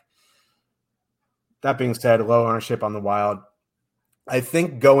back. That being said, low ownership on the Wild. I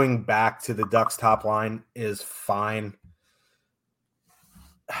think going back to the Ducks top line is fine.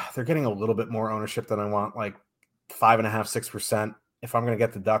 They're getting a little bit more ownership than I want, 5.5%, 6%. If I'm going to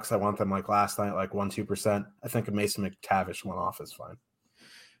get the Ducks, I want them last night, 1-2%. I think a Mason McTavish one off is fine.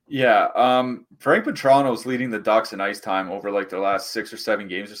 Yeah, Frank Petrano's leading the Ducks in ice time over their last 6 or 7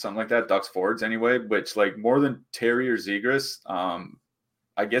 games or something like that. Ducks forwards anyway, which more than Terry or Zegras.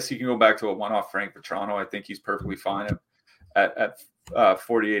 I guess you can go back to a one-off Frank Petrano. I think he's perfectly fine at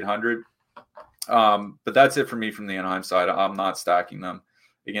 4,800. But that's it for me from the Anaheim side. I'm not stacking them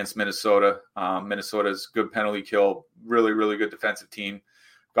against Minnesota. Minnesota's good penalty kill, really, really good defensive team.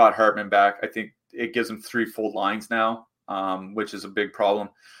 Got Hartman back. I think it gives them 3 full lines now, which is a big problem.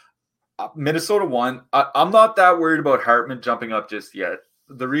 Minnesota won. I'm not that worried about Hartman jumping up just yet.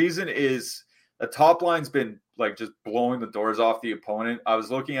 The reason is the top line's been just blowing the doors off the opponent. I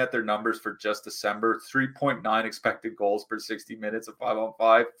was looking at their numbers for just December, 3.9 expected goals per 60 minutes of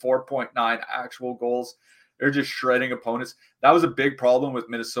 5-on-5, 4.9 actual goals. They're just shredding opponents. That was a big problem with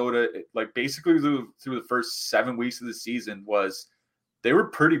Minnesota. Basically through the first 7 weeks of the season was they were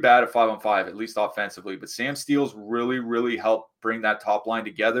pretty bad at 5-on-5, at least offensively. But Sam Steele's really, really helped bring that top line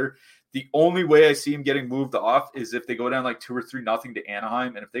together. The only way I see him getting moved off is if they go down 2 or 3-0 to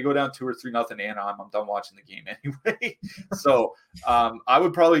Anaheim. And if they go down 2 or 3-0 to Anaheim, I'm done watching the game anyway. So I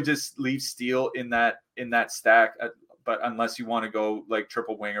would probably just leave Steele in that stack. But unless you want to go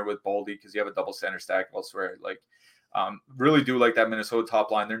triple winger with Boldy because you have a double center stack elsewhere, really do like that Minnesota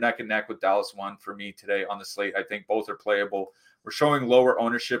top line. They're neck and neck with Dallas 1 for me today on the slate. I think both are playable. We're showing lower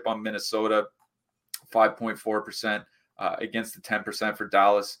ownership on Minnesota, 5.4% against the 10% for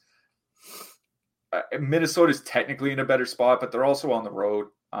Dallas. Minnesota's technically in a better spot, but they're also on the road,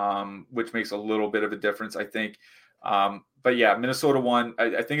 which makes a little bit of a difference, I think. But yeah, Minnesota 1.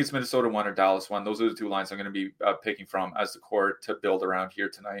 I think it's Minnesota 1 or Dallas 1. Those are the 2 lines I'm going to be picking from as the core to build around here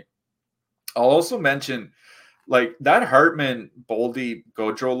tonight. I'll also mention that Hartman, Boldy,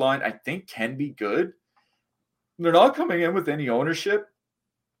 Gaudreau line, I think can be good. They're not coming in with any ownership.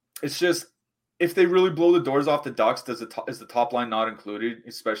 It's just if they really blow the doors off the Ducks, is the top line not included,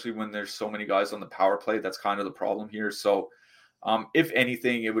 especially when there's so many guys on the power play? That's kind of the problem here. So if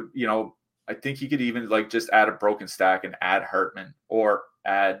anything, it would, I think you could even just add a broken stack and add Hartman or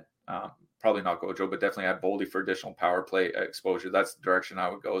add probably not Gaudreau, but definitely add Boldy for additional power play exposure. That's the direction I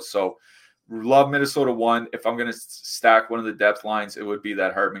would go. So love Minnesota 1. If I'm going to stack one of the depth lines, it would be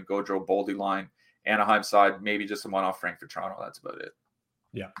that Hartman, Gaudreau, Boldy line. Anaheim side, maybe just a one-off Frank Petrano. That's about it.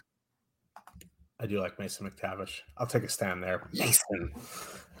 Yeah. I do like Mason McTavish. I'll take a stand there. Mason.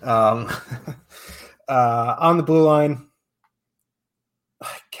 On the blue line,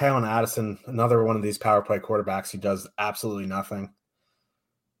 Kalen Addison, another one of these power play quarterbacks who does absolutely nothing.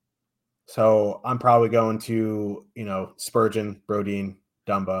 So I'm probably going to, Spurgeon, Brodeen,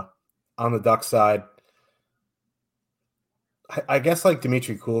 Dumba. On the Duck side, I guess like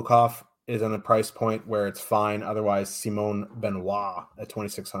Dmitry Kulikov is in a price point where it's fine. Otherwise, Simone Benoit at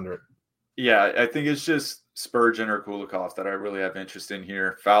 2,600. Yeah, I think it's just Spurgeon or Kulikov that I really have interest in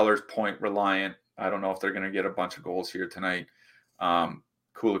here. Fowler's point reliant. I don't know if they're going to get a bunch of goals here tonight.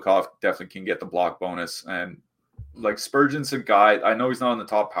 Kulikov definitely can get the block bonus. And like Spurgeon's a guy, I know he's not on the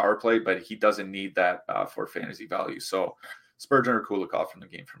top power play, but he doesn't need that for fantasy value. So Spurgeon or Kulikov from the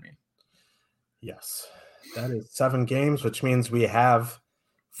game for me. Yes. That is 7 games, which means we have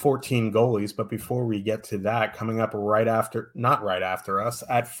 14 goalies. But before we get to that, coming up not right after us,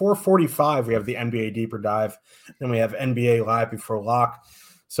 at 4:45, we have the NBA Deeper Dive. Then we have NBA Live Before Lock.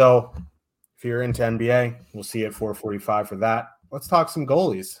 So if you're into NBA, we'll see you at 4:45 for that. Let's talk some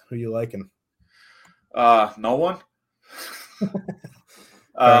goalies. Who you liking? No one.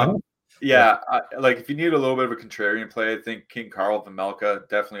 If you need a little bit of a contrarian play, I think King Carl Vejmelka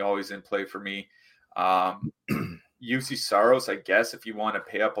definitely always in play for me. UC Saros, I guess, if you want to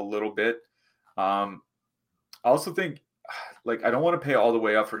pay up a little bit. I also think, I don't want to pay all the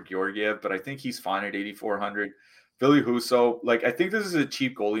way up for Georgiev, but I think he's fine at 8,400. Billy Husso, I think this is a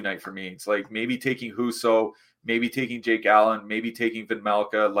cheap goalie night for me. It's maybe taking Husso, maybe taking Jake Allen, maybe taking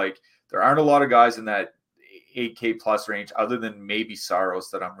Vejmelka. There aren't a lot of guys in that 8K plus range other than maybe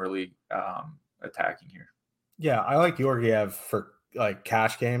Saros that I'm really attacking here. Yeah, I like Georgiev for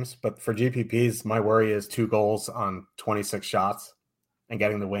cash games, but for GPPs, my worry is 2 goals on 26 shots and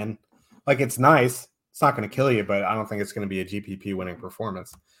getting the win. It's nice. It's not going to kill you, but I don't think it's going to be a GPP winning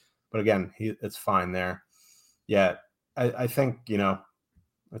performance. But again, it's fine there. Yeah, I think,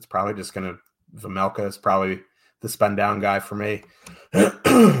 it's probably just going to – Vejmelka is probably the spend down guy for me.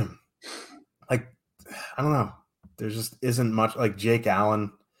 I don't know. There just isn't much Jake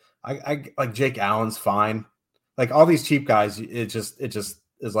Allen. I Jake Allen's fine. All these cheap guys, it just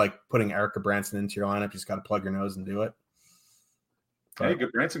is like putting Erica Branson into your lineup. You just got to plug your nose and do it. Hey,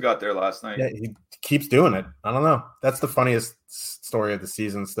 good. Branson got there last night. Yeah, he keeps doing it. I don't know. That's the funniest story of the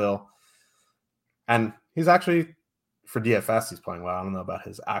season still. And he's actually, for DFS, he's playing well. I don't know about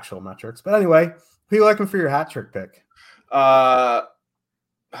his actual metrics. But anyway, who you liking for your hat trick pick?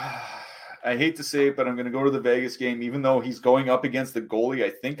 I hate to say it, but I'm going to go to the Vegas game. Even though he's going up against the goalie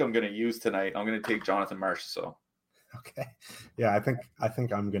I think I'm going to use tonight, I'm going to take Jonathan Marchessault. Okay. Yeah, I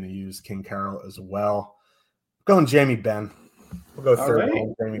think I'm going to use King Carroll as well. Going Jamie Benn. We'll go third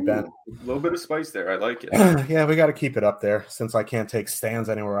on Jamie Benn. A little bit of spice there. I like it. Yeah, we got to keep it up there. Since I can't take stands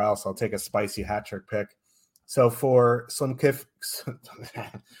anywhere else, I'll take a spicy hat trick pick. So for Slim Cliffy,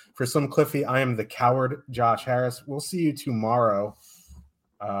 I am the coward, Josh Harris. We'll see you tomorrow.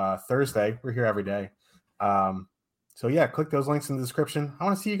 Thursday. We're here every day. So yeah, click those links in the description. I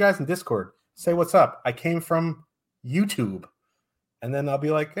want to see you guys in Discord. Say what's up. I came from YouTube. And then I'll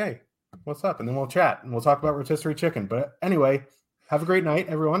be like, hey, what's up? And then we'll chat and we'll talk about rotisserie chicken. But anyway, have a great night,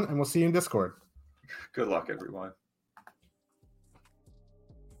 everyone, and we'll see you in Discord. Good luck, everyone.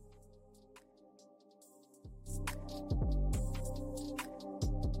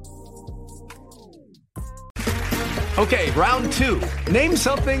 Okay, round 2. Name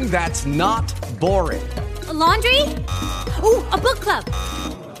something that's not boring. A laundry? Ooh, a book club.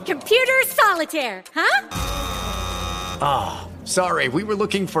 Computer solitaire, huh? Sorry, we were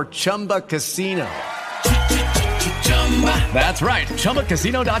looking for Chumba Casino. That's right.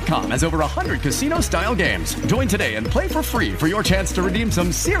 ChumbaCasino.com has over 100 casino-style games. Join today and play for free for your chance to redeem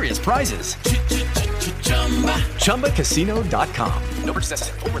some serious prizes. ChumbaCasino.com. No purchase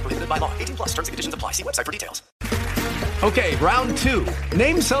necessary. Void where prohibited by law. 18+ terms and conditions apply. See website for details. Okay, round 2.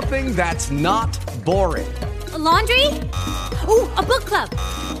 Name something that's not boring. A laundry? Ooh, a book club.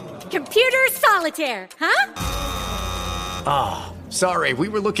 Computer solitaire, huh? Sorry, we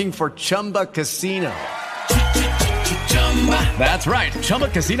were looking for Chumba Casino. That's right.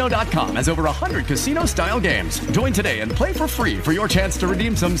 ChumbaCasino.com has over 100 casino-style games. Join today and play for free for your chance to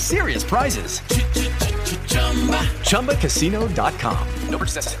redeem some serious prizes. ChumbaCasino.com. No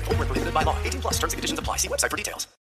purchase necessary. Void where prohibited by law. 18+ terms and conditions apply. See website for details.